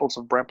principles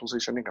of brand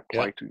positioning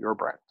applied to your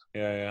brand.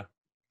 Yeah.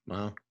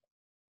 Wow.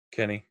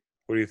 Kenny,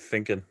 what are you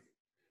thinking?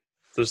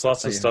 There's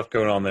lots of stuff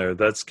going on there.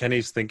 That's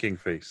Kenny's thinking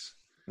face.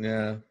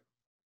 Yeah.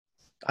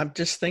 I'm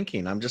just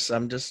thinking. I'm just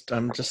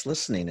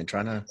listening and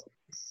trying to.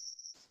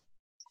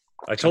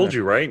 I told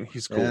you, right?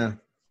 He's cool. Yeah.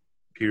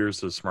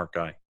 Peter's a smart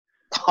guy.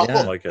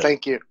 I like it.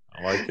 Thank you.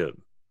 I like it.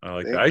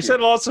 I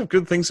said lots of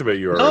good things about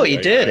you already. No,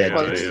 you did.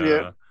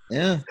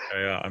 Yeah.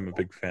 I'm a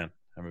big fan.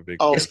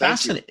 It's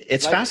fascinating.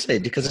 It's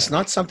fascinating because it's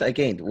not something.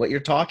 Again, what you're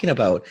talking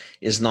about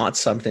is not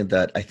something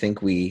that I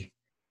think we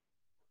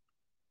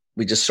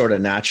just sort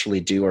of naturally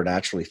do or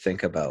naturally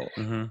think about.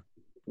 Mm-hmm.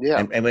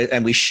 Yeah,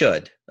 and we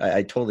should.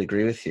 I totally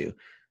agree with you,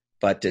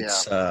 but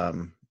it's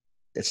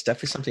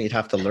definitely something you'd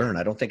have to learn.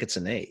 I don't think it's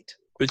innate.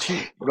 But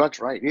that's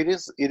right. It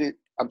is.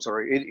 I'm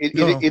sorry.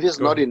 It is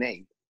not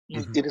innate.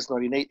 Mm-hmm. It is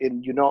not innate.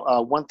 And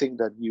one thing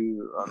that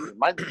you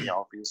reminded me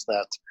of is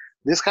that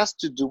this has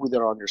to do with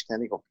our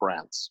understanding of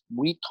brands.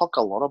 We talk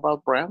a lot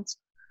about brands,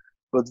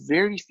 but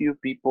very few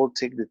people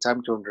take the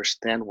time to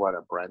understand what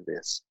a brand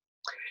is.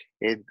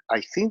 And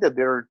I think that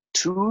there are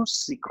two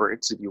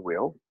secrets, if you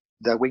will,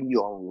 that when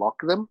you unlock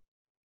them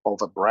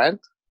of a brand,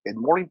 and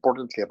more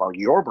importantly about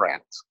your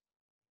brand,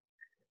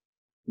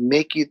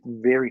 make it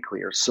very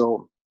clear.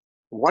 So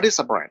what is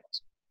a brand?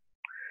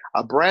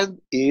 A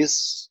brand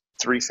is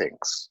three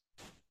things.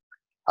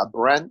 A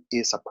brand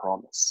is a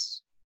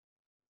promise.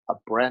 A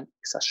brand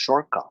is a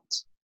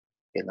shortcut.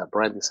 And a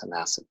brand is an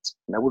asset.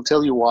 And I will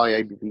tell you why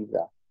I believe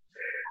that.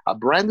 A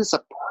brand is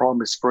a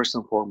promise, first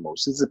and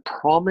foremost. It's a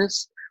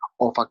promise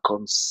of a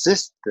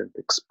consistent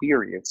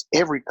experience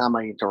every time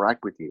I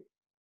interact with you.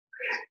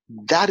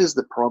 That is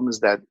the promise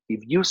that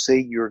if you say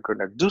you're going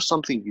to do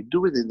something, you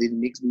do it, and it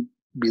makes me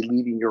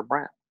believe in your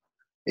brand.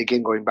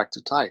 Again, going back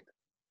to Tide.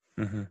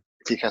 Mm-hmm.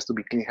 If it has to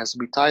be clean, it has to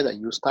be Tide. I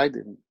use Tide,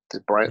 and the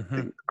brand,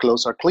 the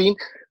clothes are clean.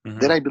 Mm-hmm.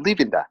 Then I believe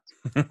in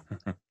that,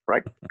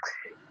 right?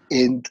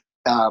 And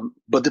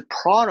but the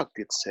product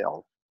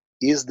itself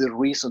is the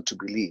reason to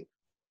believe.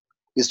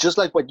 It's just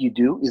like what you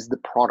do is the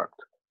product.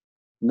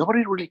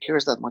 Nobody really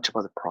cares that much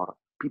about the product.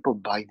 People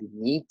buy the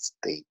need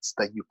states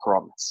that you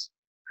promise.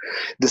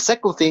 The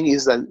second thing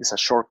is that it's a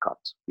shortcut.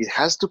 It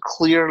has to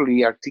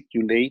clearly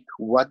articulate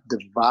what the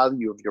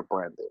value of your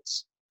brand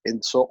is.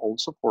 And so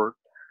also for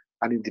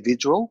an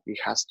individual, it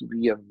has to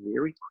be a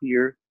very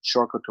clear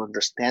shortcut to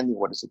understanding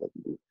what is it that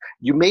you do.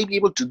 You may be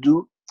able to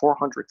do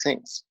 400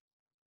 things,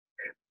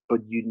 but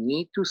you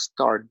need to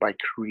start by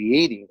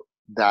creating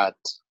that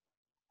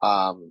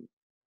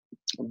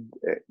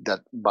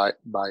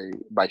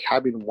by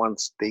having one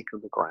stake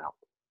on the ground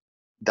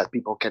that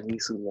people can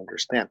easily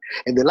understand.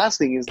 And the last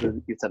thing is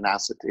that it's an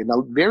asset. And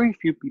very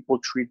few people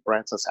treat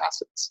brands as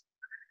assets.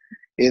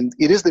 And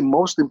it is the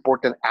most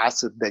important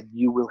asset that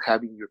you will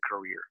have in your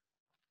career.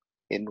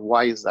 And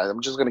why is that?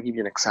 I'm just going to give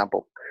you an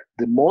example.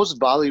 The most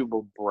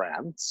valuable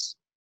brands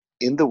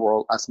in the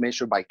world, as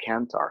measured by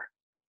Kantar,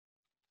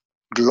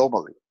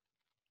 globally,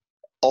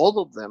 all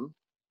of them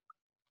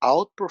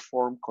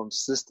outperform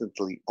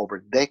consistently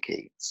over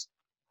decades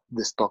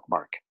the stock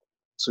market.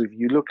 So if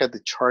you look at the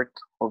chart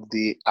of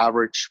the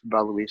average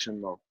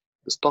valuation of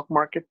the stock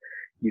market,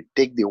 you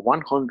take the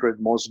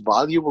 100 most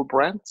valuable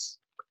brands,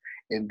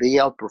 and they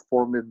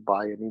outperform it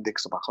by an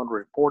index of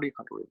 140,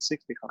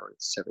 160,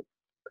 170.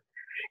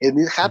 And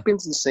it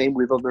happens the same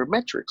with other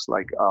metrics,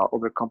 like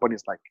other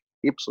companies like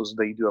Ipsos,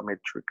 they do a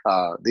metric,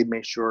 they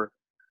measure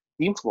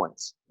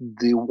influence.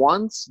 The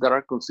ones that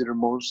are considered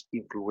most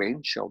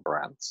influential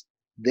brands,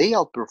 they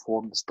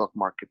outperform the stock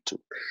market too.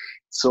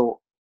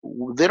 So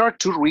there are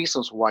two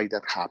reasons why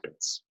that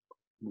happens.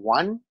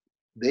 One,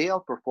 they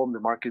outperform the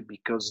market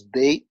because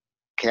they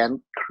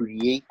can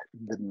create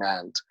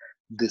demand,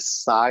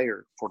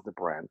 desire for the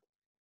brand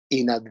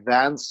in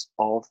advance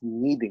of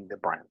needing the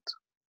brand.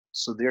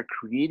 So they're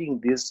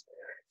creating this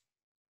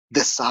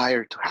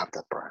desire to have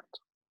that brand.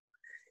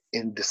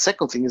 And the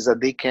second thing is that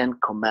they can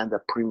command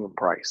a premium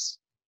price.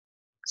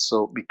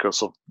 So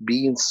because of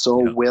being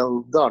so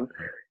well done,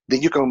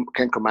 then you can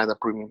command a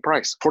premium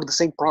price for the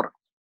same product.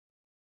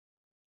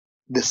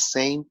 The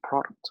same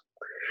product.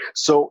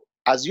 So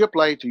as you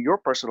apply it to your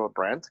personal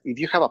brand, if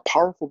you have a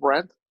powerful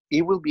brand,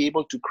 it will be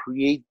able to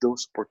create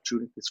those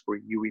opportunities for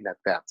you in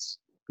advance.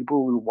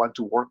 People will want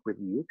to work with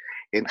you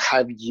and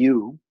have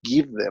you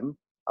give them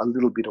a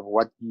little bit of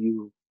what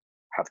you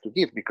have to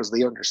give because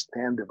they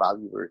understand the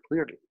value very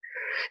clearly.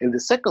 And the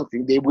second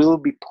thing, they will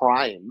be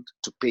primed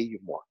to pay you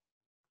more.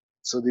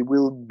 So they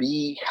will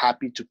be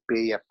happy to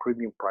pay a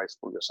premium price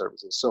for your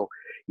services. So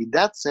in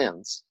that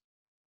sense,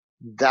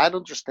 that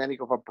understanding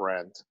of a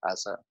brand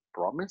as a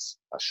promise,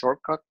 a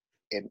shortcut,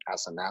 and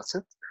as an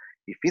asset,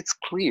 if it's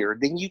clear,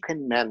 then you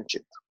can manage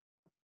it.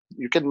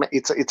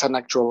 It's an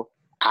actual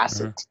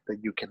asset that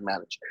you can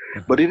manage.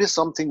 But it is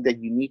something that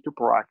you need to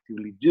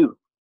proactively do,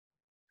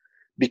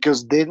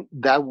 because then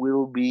that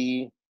will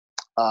be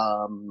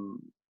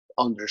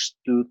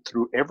understood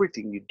through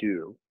everything you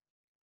do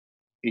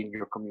in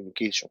your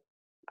communication.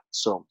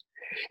 So,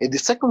 and the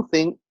second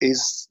thing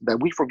is that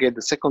we forget,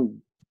 the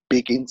second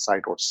big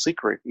insight or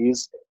secret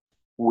is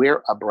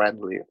where a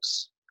brand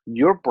lives.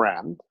 Your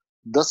brand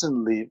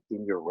doesn't live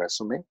in your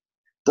resume,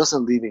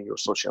 doesn't live in your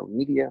social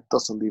media,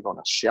 doesn't live on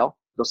a shelf,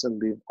 doesn't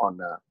live on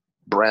a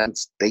brand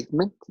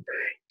statement.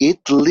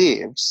 It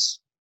lives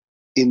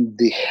in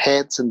the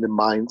heads and the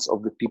minds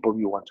of the people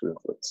you want to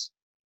influence.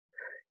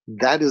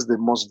 That is the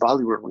most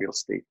valuable real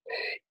estate.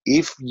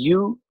 If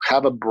you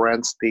have a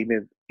brand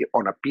statement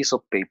on a piece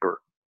of paper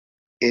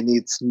and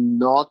it's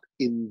not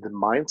in the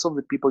minds of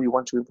the people you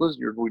want to influence,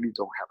 you really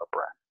don't have a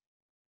brand.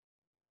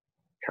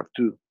 You have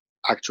to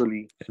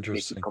actually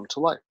make it come to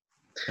life.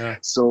 Yeah.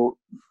 So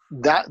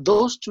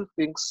those two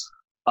things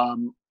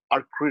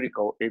are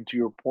critical. And to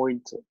your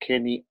point,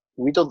 Kenny,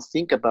 we don't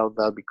think about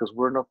that because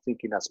we're not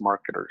thinking as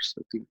marketers.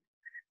 I think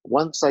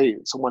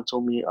someone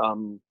told me,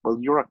 well,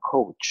 you're a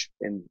coach,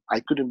 and I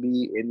couldn't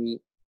be any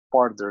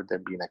farther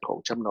than being a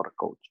coach. I'm not a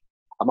coach.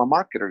 I'm a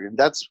marketer, and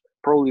that's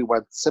probably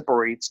what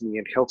separates me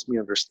and helps me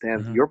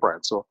understand your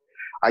brand. So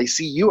I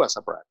see you as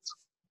a brand,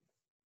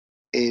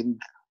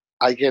 and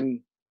I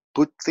can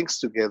put things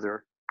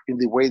together in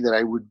the way that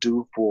I would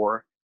do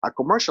for a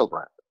commercial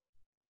brand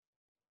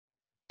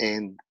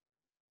and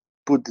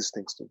put these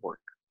things to work.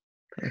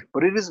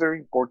 But it is very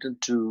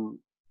important to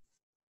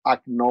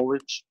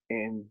acknowledge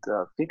and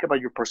think about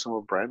your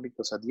personal brand,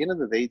 because at the end of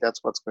the day,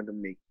 that's what's going to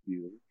make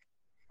you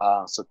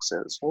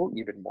successful,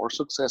 even more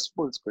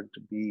successful. It's going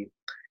to be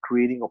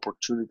creating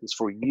opportunities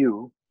for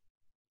you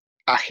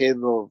ahead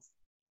of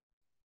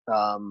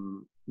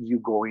you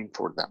going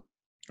for them.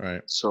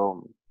 Right.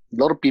 So a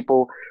lot of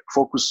people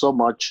focus so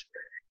much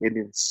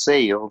in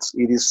sales.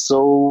 It is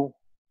so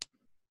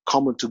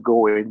common to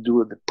go and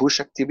do the push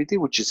activity,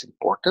 which is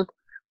important,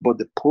 but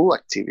the pull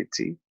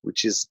activity,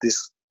 which is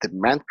this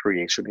demand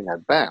creation in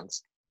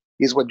advance,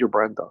 is what your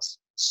brand does.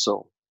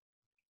 So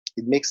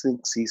it makes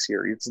things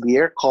easier. It's the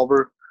air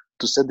cover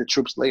to send the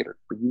troops later,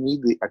 but you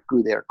need a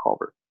good air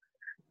cover.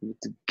 You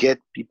need to get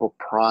people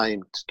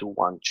primed to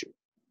want you.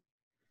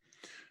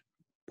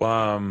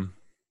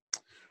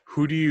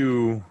 Who do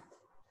you?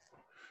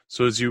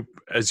 So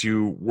as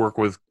you work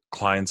with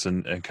clients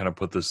and kind of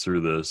put this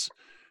through this,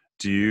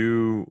 do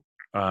you?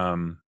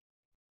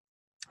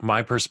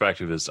 My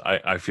perspective is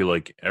I feel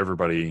like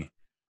everybody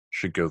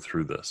should go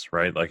through this,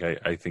 right? Like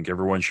I think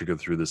everyone should go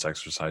through this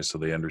exercise so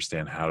they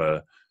understand how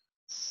to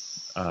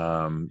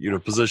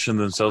position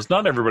themselves.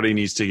 Not everybody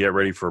needs to get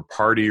ready for a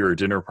party or a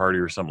dinner party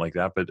or something like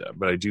that,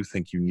 but I do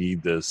think you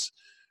need this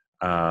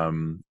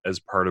as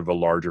part of a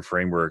larger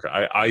framework.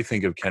 I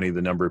think of, Kenny,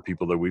 the number of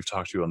people that we've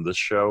talked to on this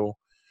show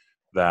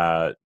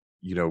that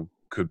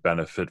could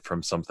benefit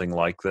from something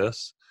like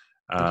this.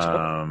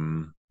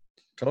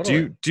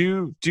 Totally.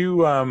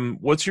 Do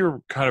what's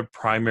your kind of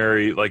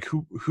primary, like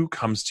who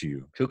comes to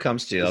you? Who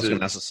comes to you? I was going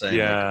to ask the same.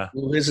 Yeah. Like,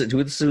 who is it?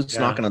 Who's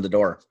knocking on the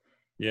door?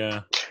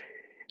 Yeah.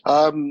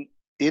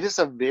 It is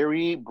a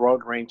very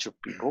broad range of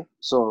people.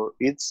 So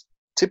it's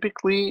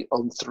typically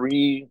on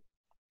three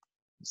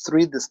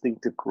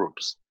distinctive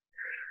groups.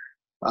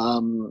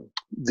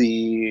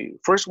 The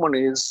first one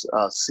is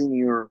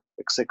senior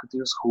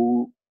executives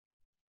who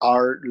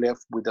are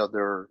left without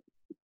their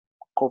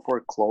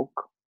corporate cloak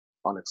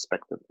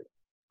unexpectedly.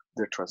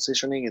 They're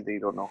transitioning and they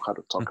don't know how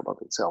to talk about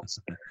themselves.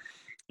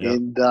 Yep.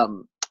 And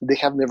they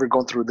have never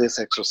gone through this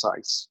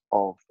exercise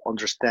of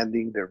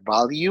understanding their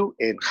value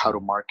and how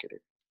to market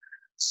it.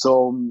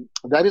 So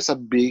that is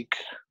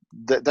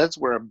that's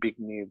where a big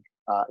need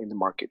in the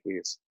market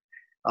is.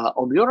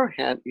 On the other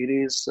hand, it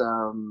is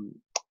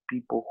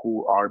people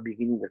who are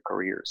beginning their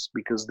careers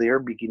because they are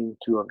beginning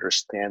to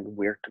understand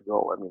where to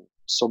go. I mean,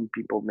 some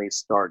people may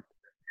start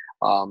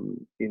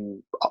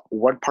in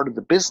one part of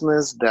the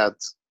business that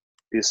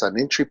is an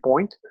entry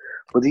point,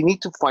 but they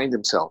need to find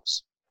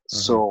themselves.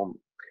 So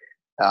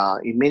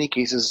in many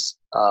cases,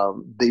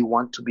 they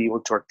want to be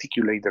able to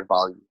articulate their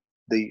value.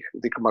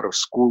 They come out of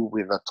school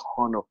with a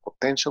ton of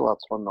potential, a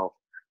ton of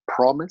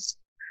promise,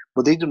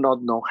 but they do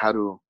not know how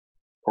to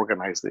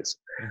organize this.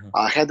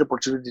 I had the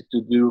opportunity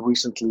to do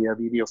recently a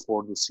video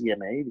for the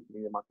CMA, the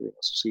Canadian Marketing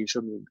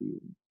Association, with the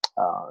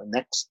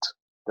Next.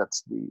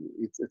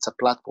 It's a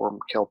platform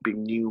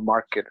helping new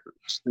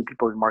marketers, new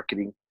people in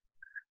marketing,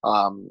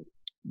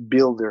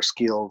 build their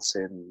skills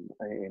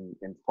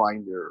and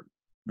find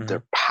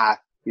their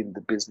path in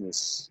the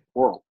business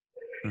world.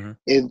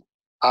 And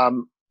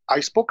I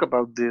spoke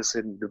about this,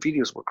 and the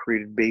videos were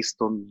created based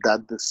on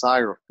that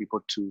desire of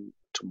people to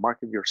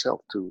market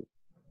yourself, to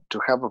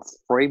have a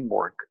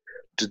framework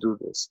to do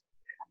this.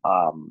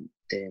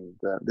 And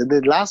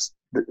the last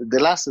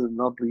and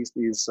not least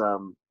is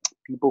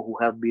people who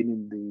have been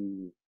in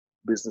the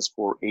business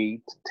for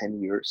 8,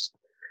 10 years,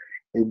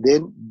 and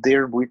then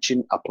they're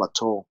reaching a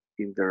plateau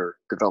in their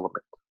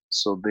development.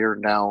 So they're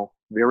now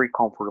very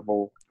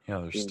comfortable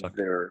in stuck.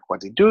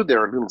 what they do.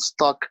 They're a little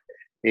stuck,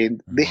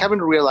 and they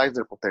haven't realized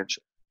their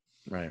potential.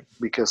 Right.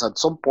 Because at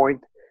some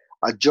point,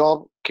 a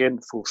job can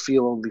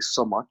fulfill only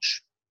so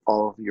much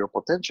of your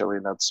potential,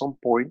 and at some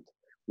point,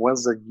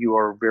 once that you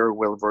are very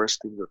well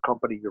versed in your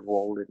company, your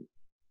role, in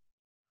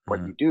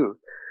what you do,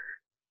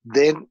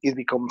 then it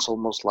becomes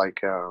almost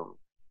like a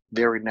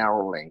very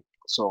narrow lane.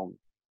 So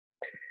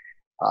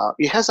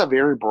it has a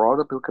very broad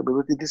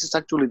applicability. This is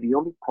actually the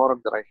only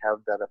product that I have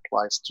that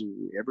applies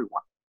to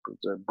everyone.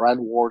 The Brand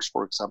Wars,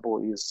 for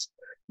example, is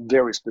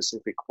very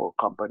specific for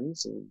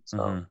companies,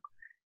 and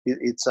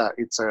it's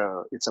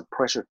a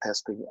pressure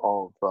testing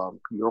of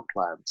your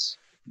plans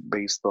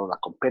based on a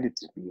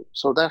competitive view.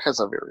 So that has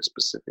a very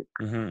specific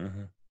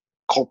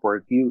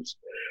corporate use.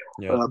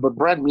 Yeah. But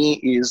Brand Me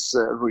is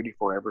really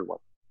for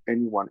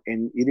anyone,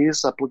 and it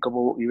is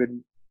applicable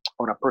even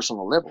on a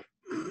personal level,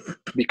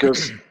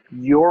 because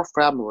your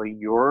family,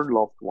 your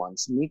loved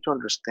ones need to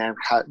understand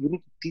how you need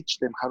to teach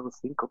them how to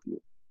think of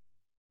you,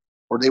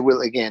 or they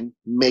will again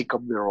make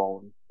up their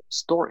own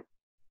story.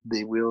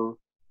 They will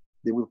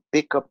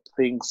pick up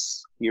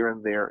things here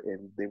and there,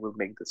 and they will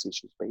make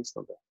decisions based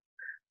on that.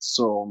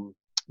 So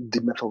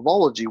the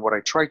methodology, what I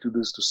try to do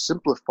is to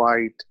simplify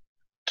it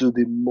to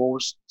the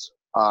most,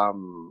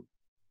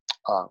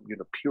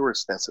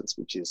 purest essence,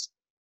 which is,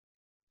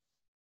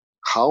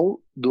 how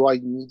do I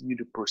need you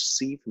to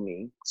perceive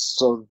me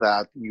so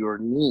that your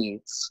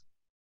needs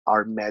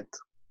are met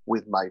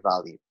with my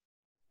value?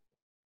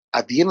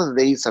 At the end of the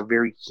day, it's a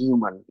very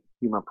human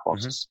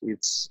process.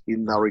 It's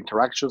in our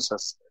interactions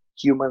as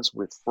humans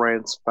with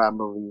friends,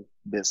 family,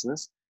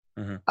 business.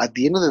 At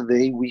the end of the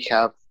day, we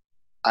have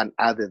an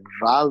added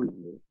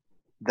value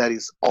that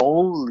is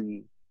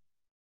only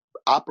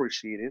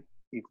appreciated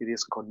if it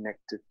is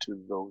connected to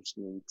those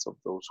needs of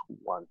those who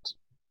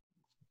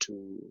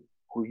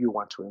you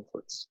want to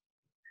influence.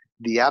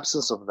 The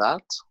absence of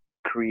that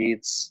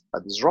creates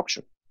a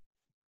disruption.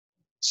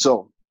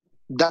 So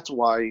that's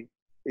why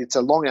it's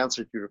a long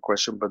answer to your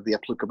question, but the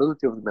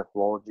applicability of the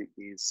methodology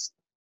is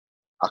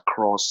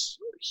across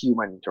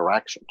human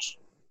interactions.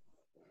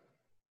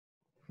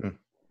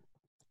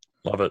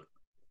 Love it.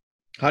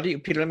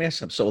 Peter, let me ask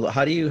something. So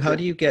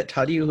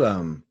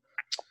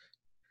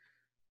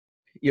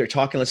you're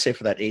talking, let's say,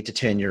 for that 8 to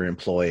 10 year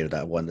employee, or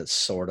that one that's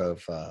sort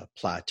of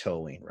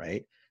plateauing,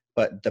 right?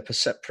 But the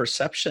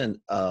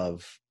perception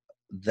of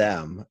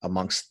them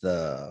amongst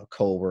the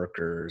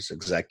coworkers,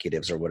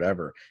 executives, or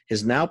whatever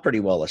is now pretty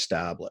well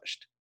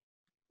established.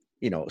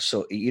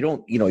 So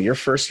your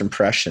first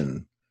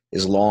impression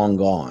is long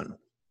gone.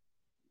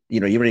 You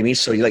know what I mean?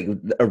 So like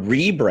a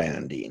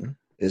rebranding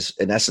is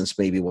in essence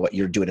maybe what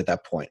you're doing at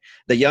that point.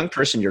 The young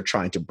person you're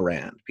trying to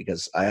brand,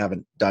 because I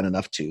haven't done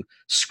enough to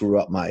screw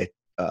up my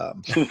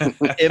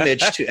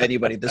image to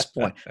anybody at this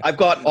point. I've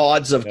got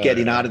odds of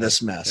getting out of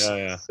this mess.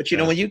 But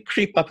when you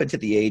creep up into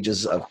the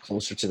ages of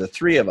closer to the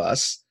three of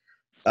us,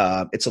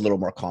 it's a little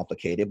more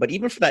complicated. But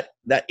even for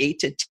that 8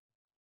 to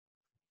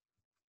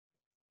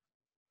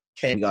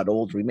 10 got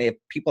older,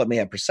 people may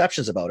have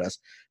perceptions about us,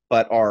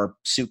 but our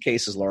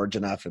suitcase is large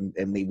enough, and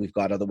we've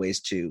got other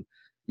ways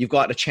you've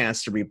got a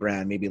chance to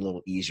rebrand maybe a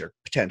little easier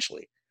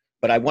potentially.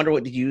 But I wonder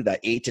what that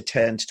 8 to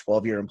 10 to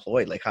 12 year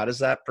employee, like how does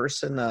that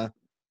person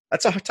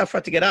that's a tough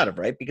one to get out of,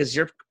 right? Because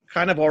you're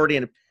kind of already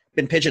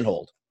been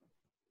pigeonholed.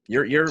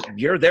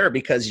 You're there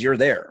because you're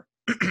there.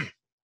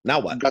 Now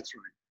what?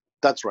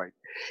 That's right.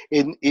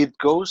 And it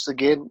goes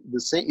again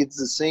it's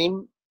the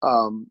same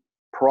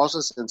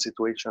process and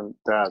situation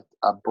that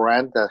a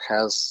brand that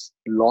has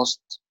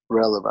lost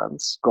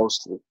relevance goes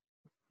through.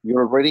 You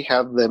already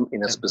have them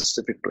in a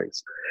specific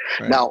place.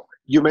 Right. Now,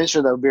 you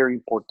mentioned a very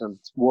important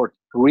word: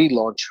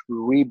 relaunch,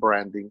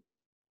 rebranding,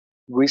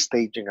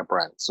 restaging a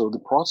brand. So the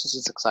process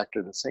is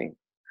exactly the same.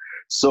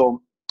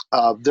 So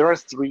there are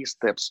 3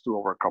 steps to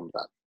overcome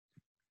that,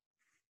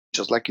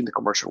 just like in the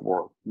commercial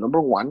world.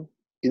 Number 1,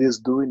 it is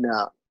doing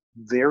a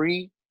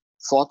very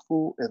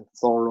thoughtful and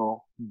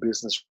thorough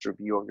business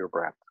review of your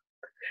brand.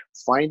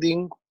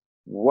 Finding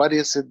what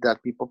is it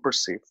that people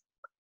perceive,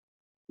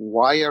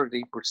 why are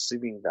they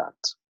perceiving that,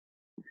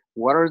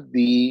 what are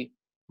the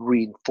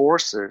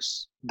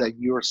reinforcers that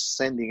you're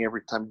sending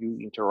every time you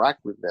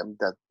interact with them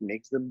that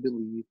makes them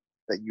believe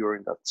that you're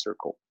in that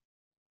circle,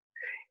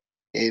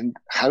 and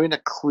having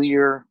a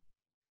clear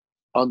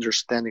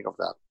understanding of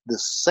that. The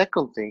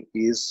second thing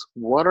is,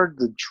 what are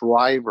the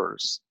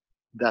drivers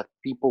that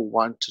people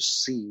want to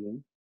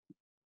see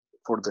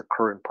for the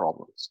current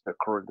problems, the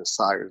current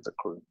desires, the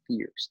current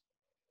fears.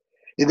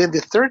 And then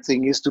the third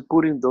thing is to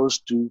put in those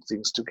 2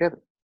 things together.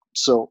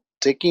 So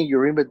taking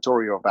your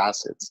inventory of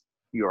assets,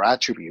 your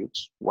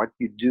attributes, what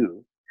you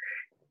do,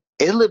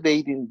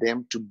 elevating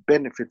them to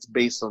benefits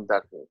based on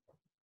that goal.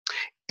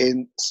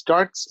 And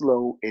start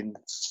slow and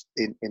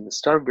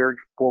start very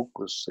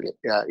focused,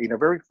 in a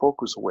very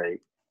focused way,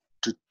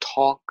 to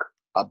talk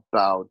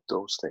about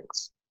those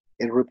things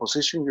and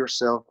reposition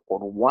yourself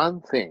on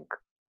one thing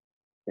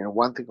and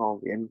one thing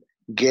only, and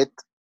get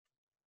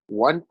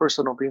one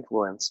person of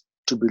influence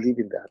to believe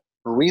in that.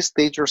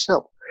 Restate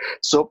yourself.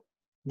 So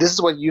this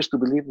is what you used to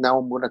believe. Now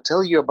I'm going to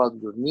tell you about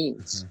your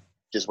needs,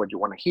 just what you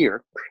want to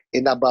hear,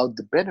 and about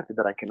the benefit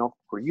that I can offer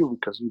for you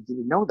because you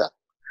didn't know that.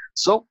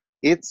 So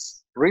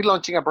it's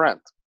relaunching a brand.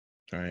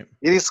 Right.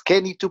 It is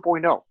Kenny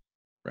 2.0.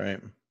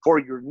 Right. For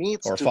your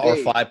needs or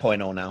today. Or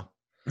 5.0 now.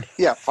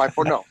 Yeah,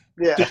 5.0.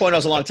 Yeah. 2.0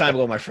 is a long time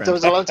ago, my friend. So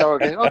it's a long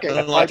time ago. Okay.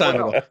 A long time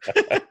ago.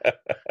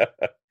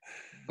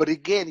 But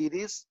again, it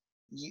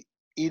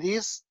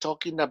is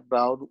talking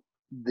about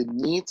the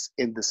needs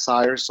and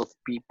desires of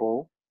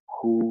people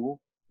who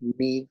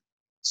need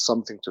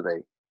something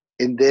today.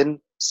 And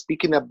then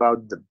speaking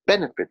about the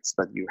benefits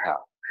that you have.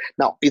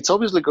 Now, it's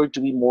obviously going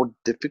to be more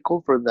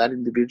difficult for that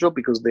individual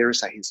because there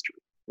is a history.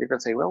 You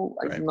can say, well,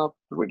 I'm not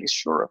really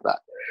sure of that.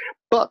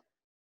 But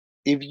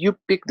if you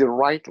pick the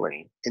right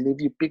lane and if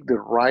you pick the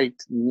right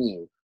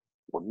need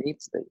or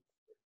need state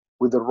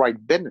with the right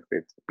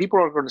benefit, people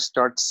are going to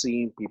start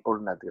seeing people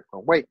in a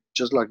different way,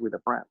 just like with a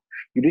brand.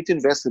 You need to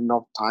invest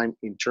enough time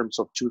in terms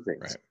of two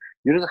things. Right.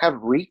 You need to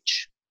have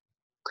reach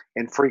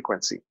and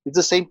frequency. It's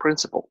the same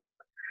principle.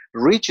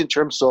 Reach in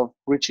terms of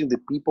reaching the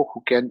people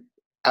who can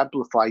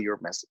amplify your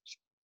message,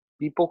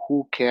 people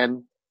who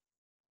can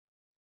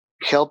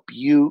help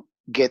you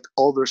get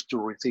others to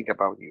rethink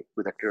about you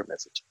with a clear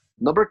message.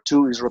 Number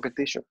two is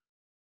repetition.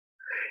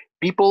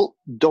 People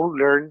don't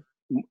learn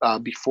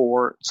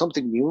before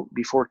something new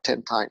before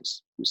 10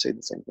 times you say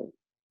the same thing.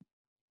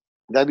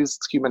 That is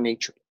human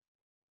nature.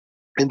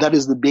 And that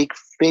is the big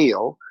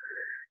fail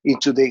in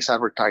today's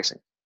advertising.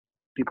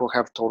 People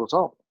have told us,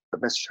 oh, the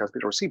message has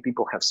been received.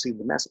 People have seen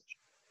the message.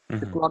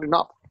 Mm-hmm. It's not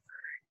enough.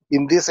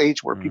 In this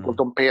age where people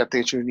don't pay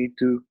attention, you need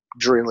to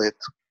drill it,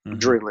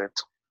 drill it,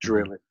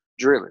 drill it,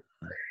 drill it.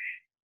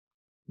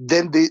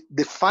 Then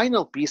the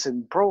final piece,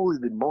 and probably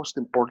the most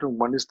important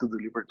one, is to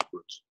deliver the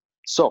goods.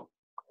 So,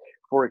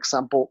 for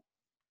example,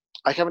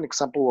 I have an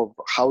example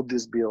of how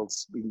this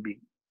builds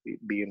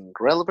being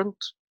relevant,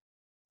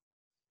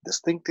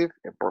 distinctive,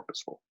 and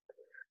purposeful.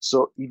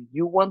 So if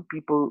you want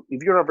people,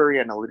 if you're a very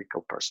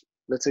analytical person,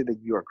 let's say that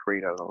you are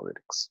great at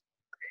analytics,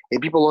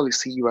 and people only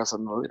see you as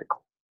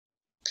analytical,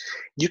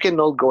 you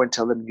cannot go and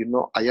tell them,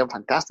 I am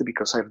fantastic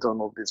because I've done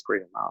all this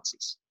great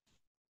analysis.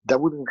 That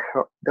wouldn't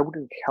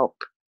help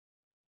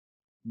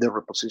the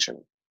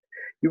repositioning.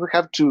 You would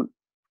have to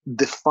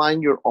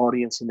define your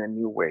audience in a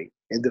new way.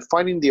 And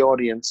defining the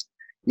audience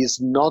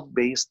is not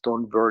based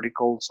on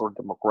verticals or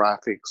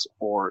demographics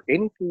or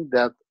anything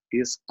that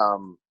is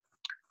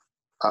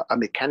a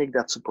mechanic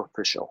that's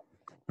superficial.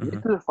 You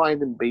need to define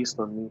them based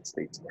on need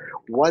states.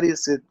 What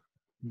is it,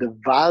 the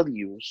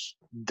values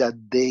that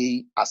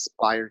they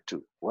aspire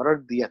to? What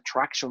are the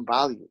attraction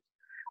values?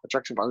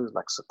 Attraction values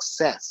like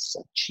success,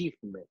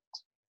 achievement,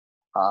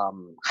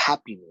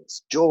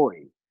 happiness,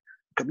 joy,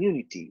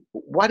 community.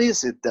 What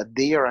is it that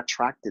they are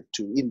attracted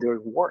to in their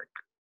work?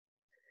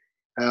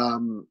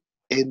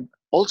 And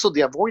also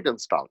the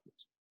avoidance values.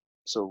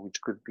 So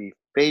which could be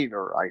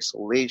failure,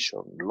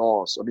 isolation,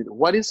 loss. I mean,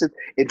 what is it?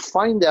 And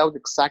find out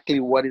exactly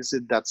what is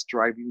it that's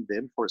driving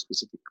them for a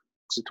specific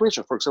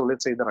situation. For example,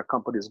 let's say that a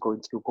company is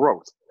going through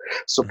growth.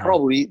 So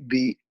probably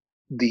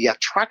the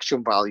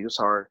attraction values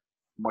are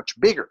much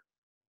bigger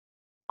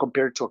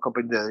compared to a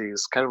company that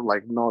is kind of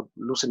like not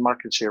losing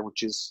market share,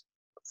 which is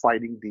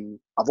fighting the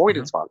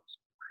avoidance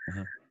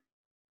values.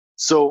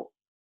 So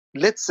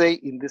let's say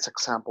in this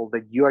example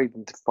that you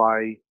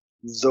identify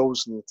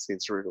those need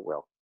states really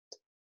well.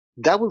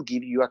 That will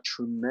give you a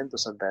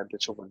tremendous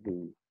advantage over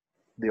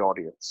the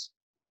audience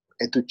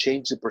and to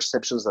change the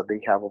perceptions that they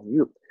have of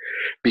you.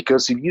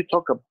 Because if you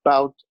talk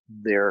about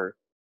their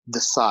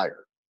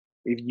desire,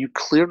 if you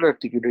clearly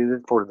articulate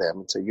it for them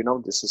and say,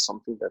 this is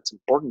something that's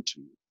important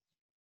to you,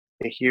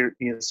 and here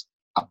is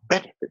a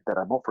benefit that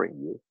I'm offering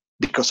you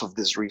because of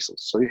these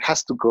reasons. So it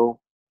has to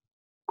go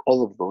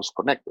all of those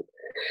connected.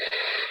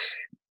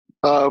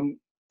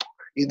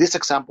 In this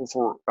example,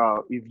 for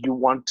if you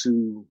want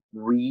to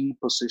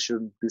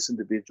reposition this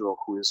individual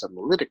who is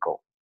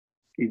analytical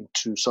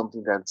into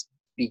something that's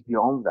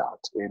beyond that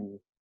and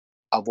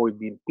avoid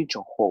being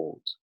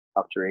pigeonholed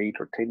after 8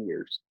 or 10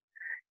 years,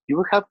 you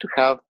will have to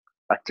have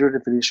a clear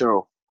definition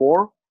of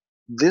for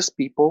these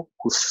people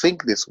who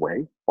think this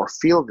way or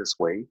feel this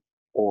way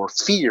or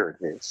fear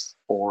this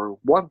or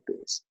want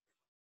this.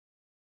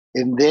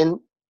 And then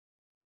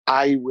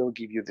I will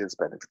give you this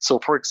benefit. So,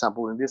 for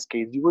example, in this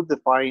case, you would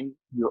define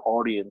your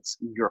audience,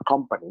 your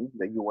company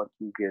that you want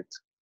to get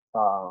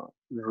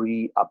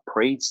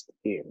reappraised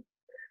in.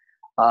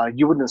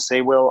 You wouldn't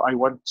say, well,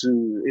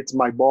 it's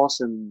my boss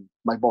and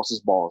my boss's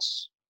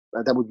boss.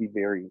 That would be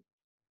very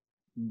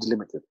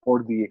limited.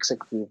 Or the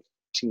executive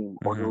team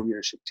or the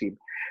leadership team.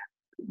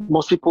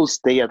 Most people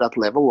stay at that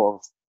level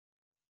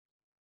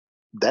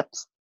of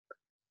depth.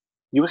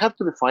 You have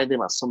to define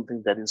them as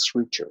something that is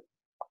richer.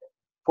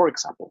 For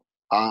example,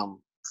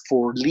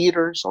 for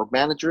leaders or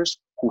managers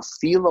who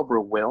feel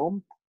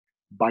overwhelmed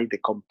by the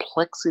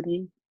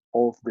complexity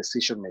of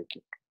decision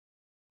making.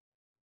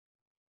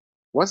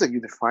 Once that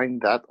you define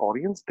that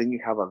audience, then you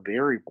have a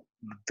very,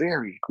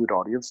 very good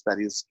audience that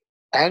is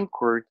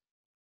anchored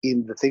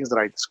in the things that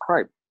I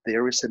described.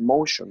 There is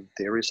emotion,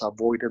 there is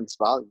avoidance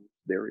value,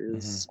 there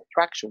is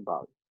attraction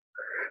value.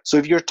 So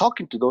if you're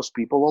talking to those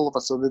people, all of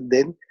a sudden,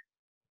 then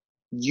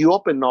you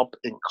open up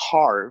and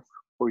carve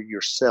for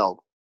yourself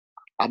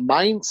a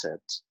mindset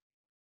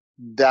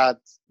that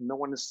no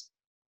one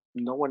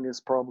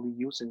is probably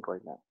using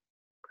right now.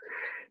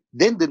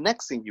 Then the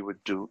next thing you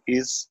would do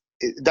is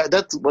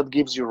that's what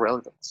gives you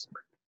relevance.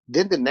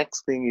 Then the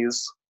next thing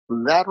is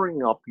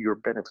laddering up your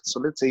benefits. So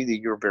let's say that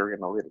you're very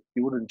analytic.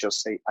 You wouldn't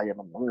just say, I am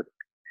analytic.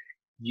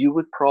 You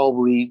would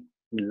probably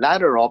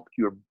ladder up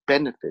your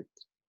benefit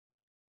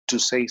to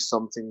say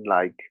something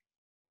like,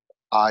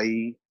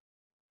 I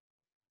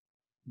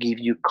give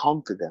you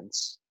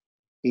confidence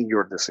in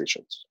your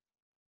decisions.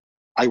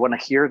 I want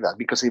to hear that,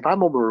 because if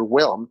I'm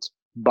overwhelmed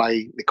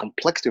by the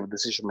complexity of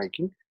decision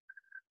making,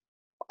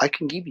 I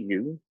can give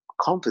you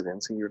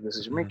confidence in your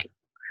decision making.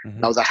 Mm-hmm.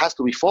 Now that has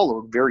to be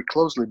followed very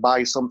closely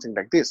by something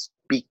like this,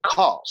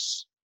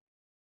 because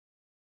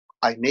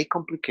I make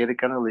complicated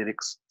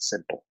analytics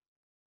simple.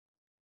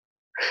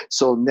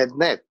 So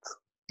net,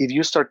 if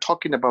you start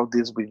talking about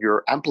this with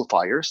your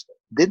amplifiers,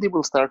 then they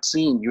will start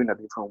seeing you in a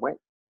different way.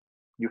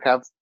 You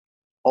have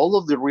all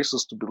of the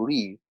reasons to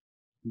believe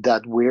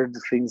that where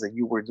the things that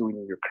you were doing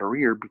in your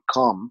career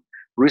become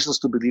reasons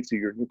to believe to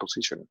your new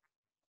position.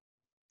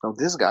 Now,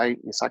 this guy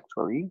is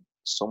actually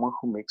someone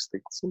who makes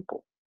things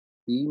simple.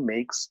 He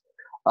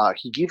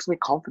gives me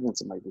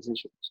confidence in my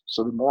decisions.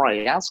 So the more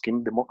I ask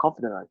him, the more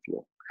confident I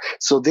feel.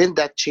 So then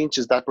that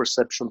changes that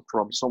perception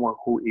from someone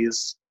who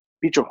is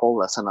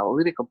pigeonholed as an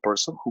analytical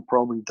person who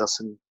probably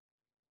doesn't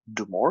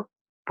do more,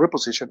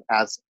 preposition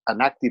as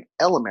an active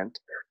element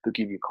to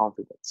give you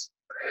confidence.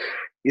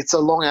 It's a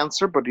long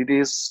answer, but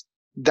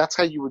that's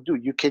how you would do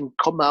it. You can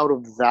come out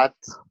of that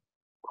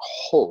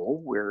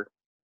hole where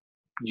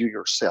you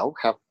yourself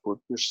have put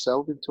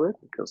yourself into it,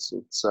 because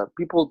it's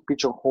people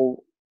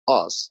pigeonhole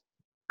us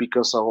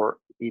because of our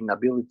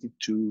inability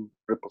to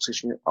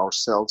reposition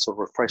ourselves or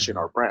refreshing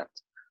our brand.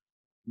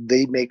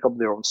 They make up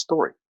their own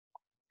story,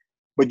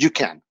 but you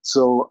can.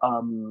 So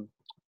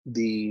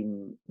the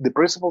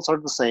principles are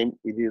the same.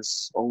 It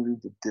is only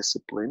the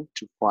discipline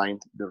to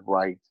find the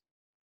right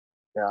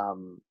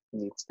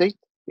need state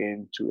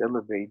and to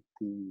elevate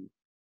the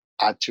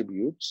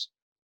attributes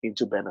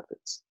into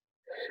benefits.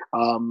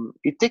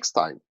 It takes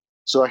time.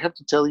 So I have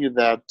to tell you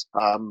that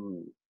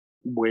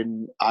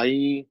when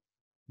I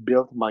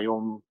built my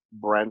own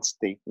brand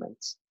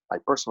statements, my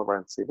personal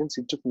brand statements,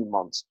 it took me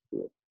months to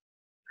do it.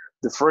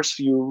 The first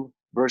few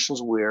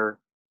versions were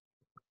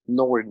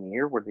nowhere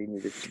near where they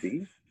needed to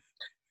be.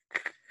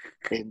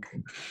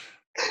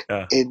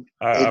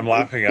 I'm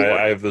laughing.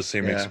 I have the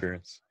same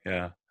experience.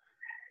 Yeah.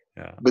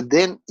 But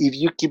then if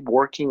you keep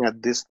working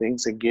at these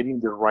things and getting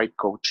the right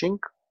coaching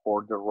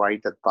or the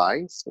right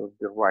advice or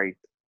the right,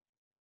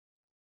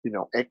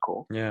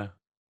 echo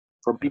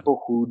from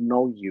people who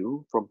know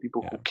you, from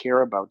people who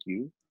care about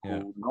you,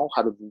 who know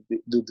how to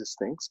do these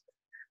things,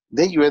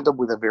 then you end up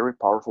with a very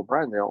powerful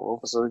brand. All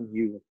of a sudden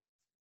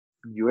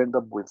you end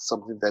up with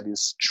something that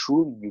is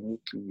truly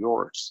uniquely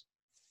yours.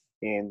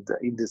 And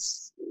in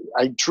this,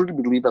 I truly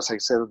believe, as I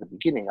said at the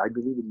beginning, I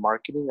believe in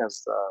marketing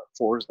as a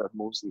force that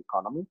moves the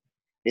economy.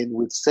 And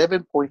with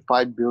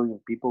 7.5 billion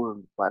people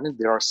on the planet,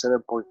 there are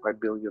 7.5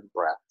 billion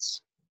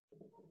brands.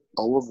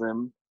 All of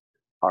them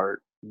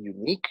are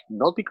unique,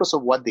 not because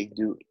of what they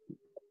do,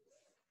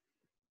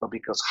 but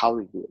because how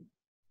they do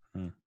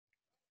it.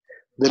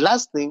 The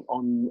last thing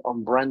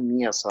on brand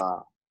me as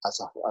a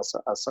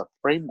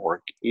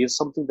framework is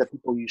something that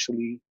people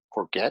usually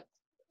forget,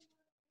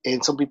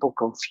 and some people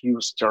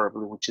confuse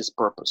terribly, which is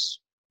purpose.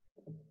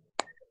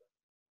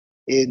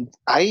 And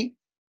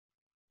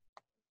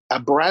a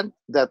brand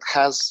that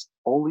has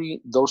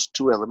only those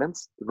two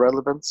elements,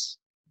 relevance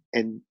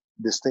and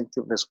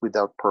distinctiveness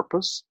without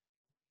purpose,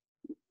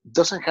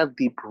 doesn't have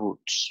deep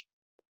roots.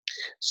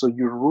 So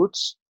your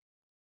roots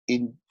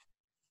in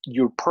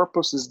your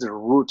purpose is the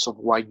roots of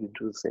why you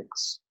do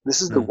things.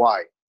 This is the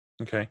why.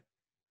 Okay.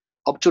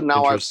 Up to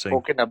now, I've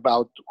spoken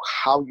about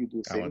how you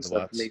do things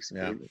that makes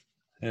it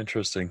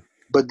interesting.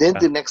 But then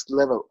the next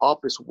level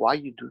up is why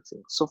you do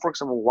things. So, for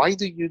example, why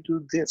do you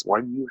do this?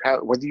 Why do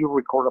you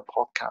record a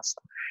podcast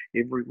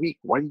every week?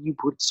 Why do you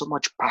put so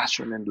much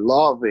passion and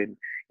love and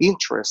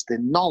interest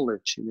and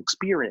knowledge and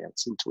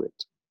experience into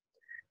it?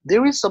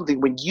 There is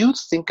something, when you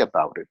think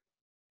about it,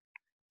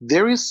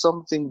 there is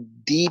something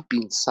deep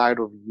inside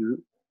of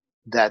you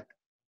that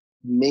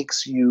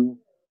makes you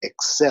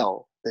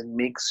excel, that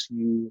makes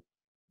you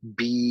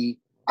be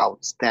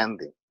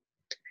outstanding.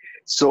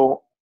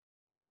 So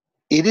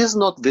it is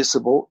not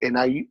visible, and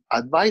I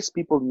advise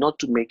people not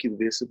to make it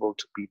visible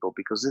to people,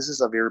 because this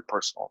is a very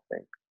personal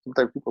thing.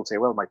 Sometimes people say,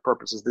 well, my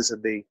purpose is this,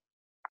 and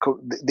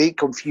they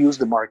confuse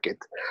the market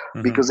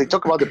because they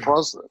talk about the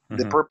process,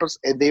 the purpose,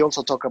 and they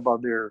also talk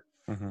about their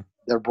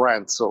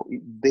brand. So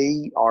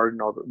they are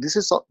not. This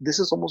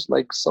is almost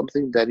like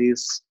something that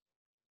is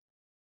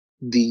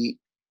the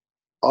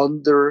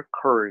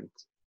undercurrent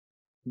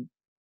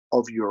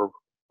of your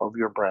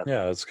brand.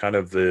 Yeah, it's kind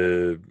of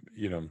the,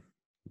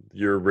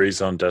 your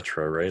raison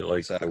d'etre, right? Like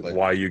exactly.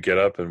 Why you get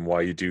up and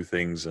why you do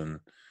things and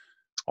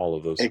all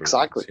of those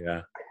exactly. Sort of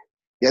things.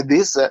 Yeah.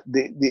 This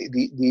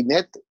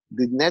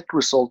the net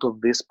result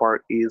of this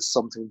part is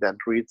something that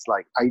reads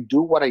like, I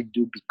do what I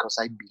do because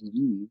I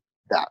believe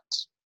that.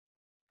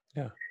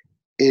 Yeah.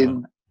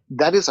 And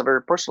that is a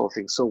very personal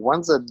thing. So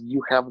once that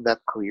you have that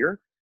clear,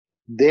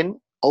 then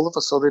all of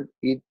a sudden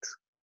it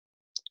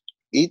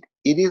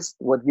is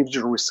what gives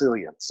you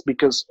resilience,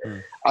 because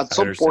at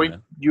some point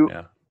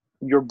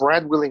your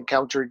brand will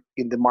encounter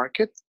in the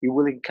market, you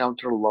will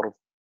encounter a lot of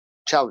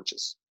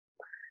challenges.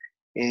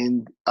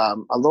 And a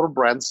lot of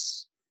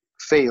brands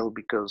fail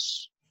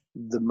because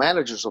the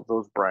managers of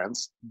those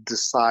brands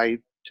decide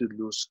to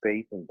lose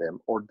faith in them,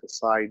 or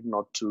decide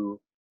not to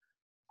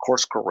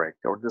course correct,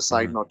 or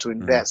decide not to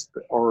invest,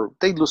 or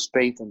they lose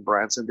faith in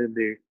brands, and then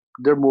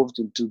they're moved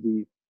into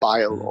the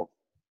pile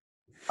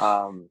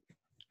of,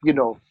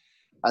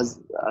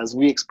 as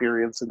we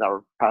experience in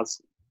our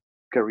past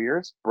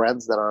careers,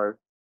 brands that are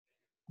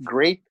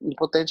great in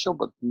potential,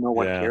 but no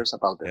one cares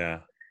about them. Yeah.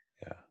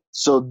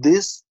 So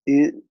this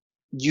is,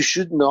 you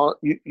should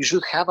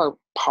have a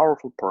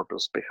powerful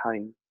purpose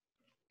behind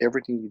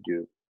everything you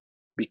do,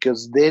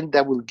 because then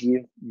that will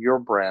give your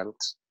brand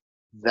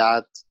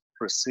that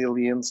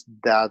resilience,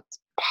 that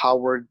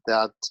power,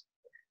 that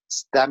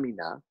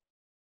stamina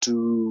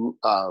to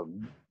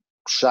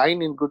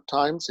shine in good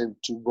times and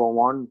to go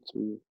on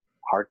through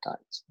hard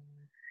times.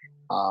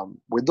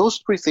 When those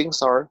three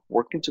things are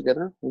working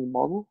together in the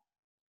model,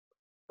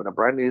 when a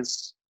brand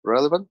is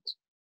relevant,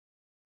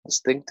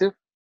 distinctive,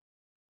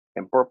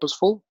 and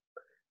purposeful,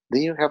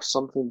 then you have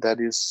something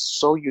that is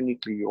so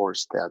uniquely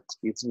yours that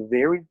it's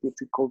very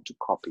difficult to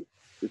copy.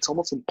 It's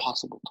almost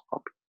impossible to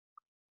copy.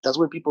 That's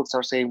when people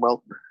start saying,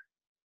 well,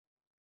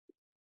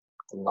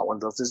 no one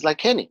does this like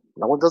Kenny.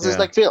 No one does this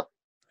like Phil.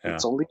 Yeah.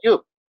 It's only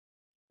you.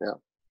 Yeah.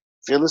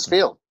 Phil is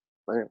Phil.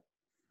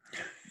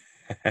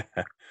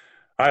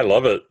 I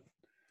love it.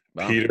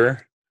 Wow.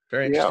 Peter.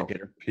 Very interesting,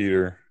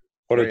 Peter.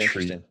 What very a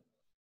treat.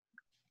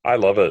 I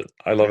love it.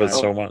 I love it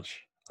so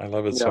much. I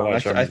love it so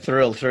much. I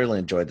thoroughly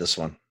enjoyed this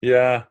one.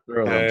 Yeah.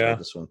 Enjoyed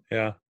this one.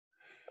 Yeah.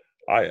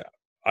 I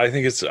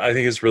think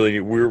it's really,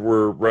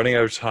 we're running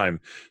out of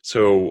time.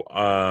 So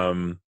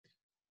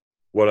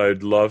what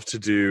I'd love to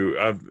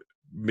do,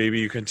 maybe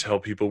you can tell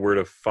people where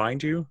to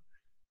find you.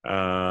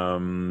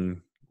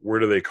 Where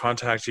do they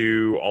contact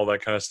you? All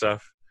that kind of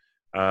stuff.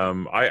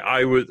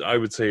 I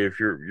would say if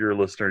you're a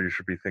listener, you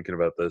should be thinking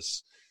about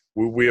this.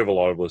 We have a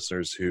lot of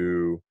listeners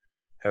who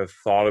have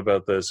thought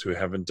about this, who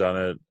haven't done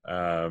it.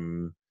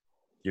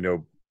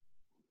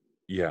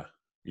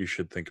 You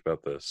should think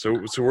about this.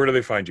 So where do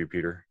they find you,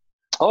 Peter?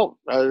 Oh,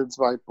 it's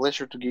my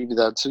pleasure to give you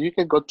that. So you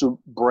can go to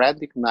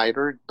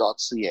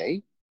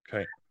brandigniter.ca.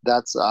 Okay.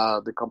 That's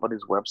the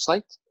company's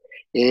website.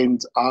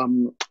 And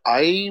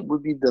I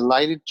would be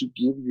delighted to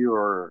give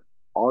your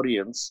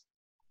audience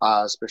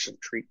a special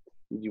treat,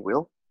 if you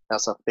will,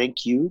 as a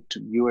thank you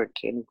to you and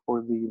Kenny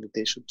for the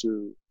invitation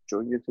to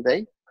join you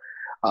today.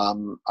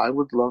 I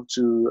would love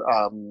to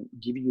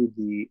give you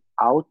the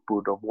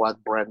output of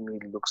what Brand Me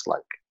looks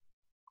like,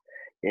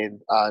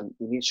 and an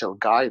initial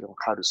guide on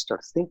how to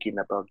start thinking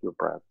about your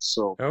brand.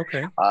 So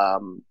okay.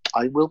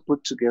 I will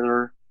put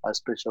together a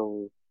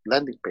special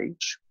landing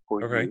page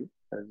for you,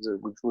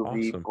 which will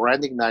be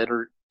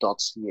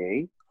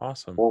brandigniter.ca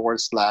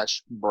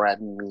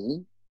 /brand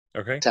me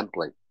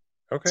template.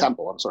 Okay.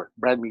 Sample, I'm sorry.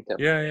 Brand Me template.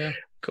 Yeah.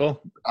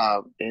 Cool.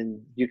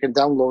 And you can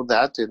download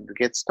that and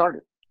get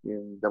started.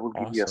 And that will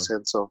give you a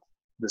sense of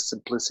the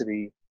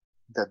simplicity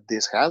that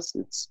this has.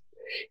 It's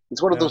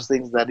one of those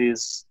things that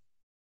is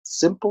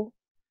simple,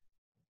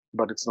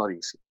 but it's not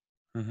easy.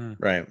 Mm-hmm.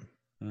 Right.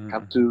 Mm-hmm.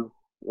 Have to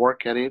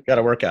work at it. Got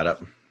to work at it.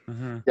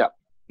 Mm-hmm. Yeah.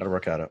 Got to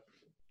work at it.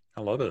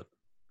 I love it.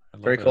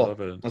 Very cool. I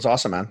love it. That's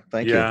awesome, man.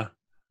 Thank you.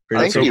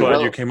 I'm so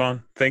glad you came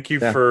on. Thank you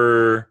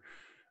for.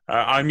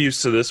 I'm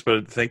used to this,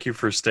 but thank you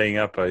for staying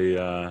up. Thank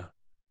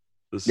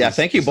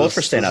you both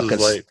for staying up,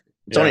 because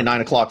it's only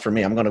 9:00 for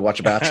me. I'm going to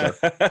watch Bachelor.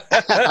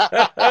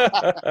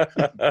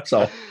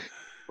 So,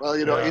 well,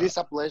 it is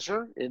a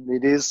pleasure, and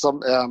it is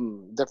some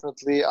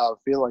definitely. I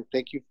feel like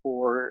thank you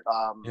for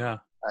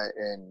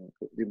and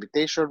the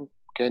invitation,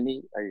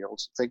 Kenny. I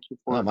also thank you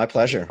for my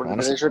pleasure. For the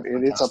invitation,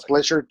 and it's a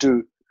pleasure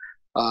to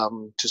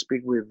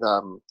speak with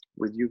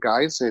you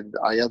guys, and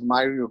I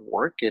admire your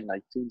work, and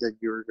I think that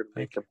you're going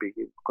to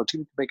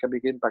continue to make a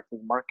big impact in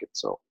the market.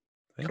 So.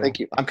 Thank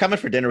you. I'm coming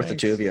for dinner with the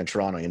two of you in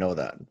Toronto. You know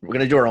that. We're going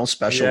to do our own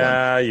special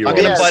one. You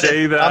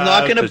say that. I'm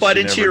not going to butt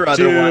into your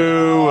other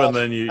one. And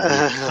then you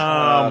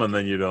come, and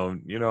then you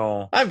don't,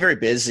 I'm very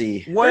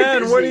busy.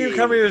 When are you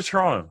coming to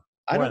Toronto?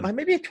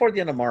 Maybe toward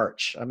the end of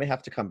March. I may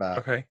have to come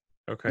back. Okay.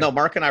 No,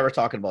 Mark and I were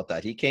talking about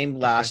that. He came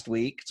last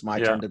week. It's my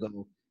turn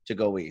to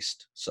go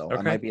east. So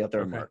I might be out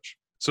there in March.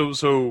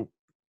 So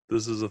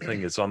this is the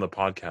thing. It's on the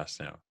podcast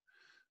now.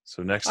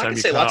 So next time you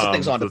say come, lots of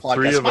things on the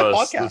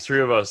podcast. The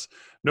three of us.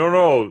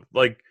 No,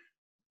 like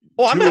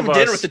Oh, I'm having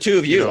dinner with the two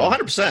of you.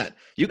 100%.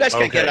 You guys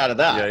can't get out of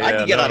that. I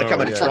can get out of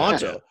coming to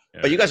Toronto,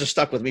 but you guys are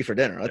stuck with me for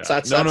dinner. That's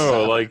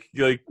like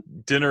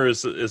dinner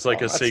is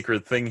like a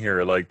sacred thing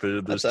here. Like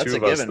there's two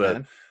of us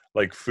that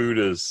like food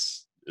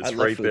is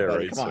right food, there,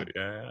 buddy. Right? So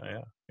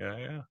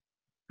yeah.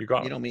 You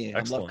got. You know me.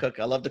 I love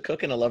to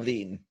cook and I love to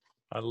eat.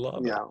 I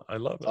love it. I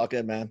love it. All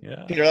good, man.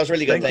 Yeah. Peter, that was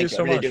really good. Thank you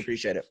so much. I really do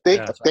appreciate it.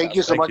 Thank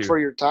you so much for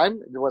your time.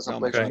 It was a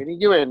pleasure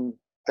meeting you, and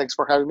thanks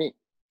for having me.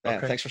 Yeah,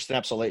 thanks for staying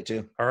up so late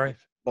too. All right.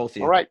 Both of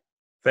you. All right.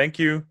 Thank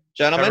you.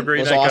 Gentlemen, have a great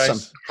it was night, awesome.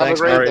 Guys. Have a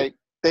great day.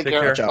 Take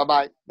care.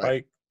 Bye-bye.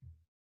 Bye.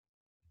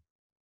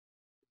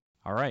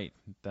 All right.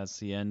 That's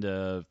the end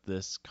of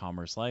this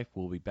Commerce Life.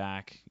 We'll be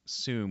back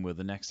soon with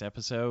the next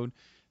episode.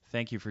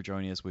 Thank you for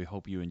joining us. We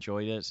hope you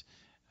enjoyed it.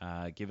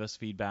 Give us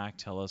feedback.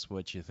 Tell us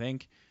what you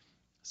think.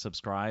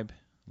 Subscribe,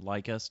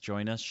 like us,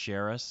 join us,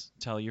 share us,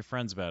 tell your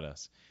friends about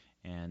us.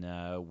 And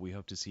we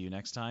hope to see you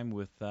next time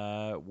with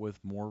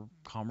more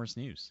commerce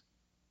news.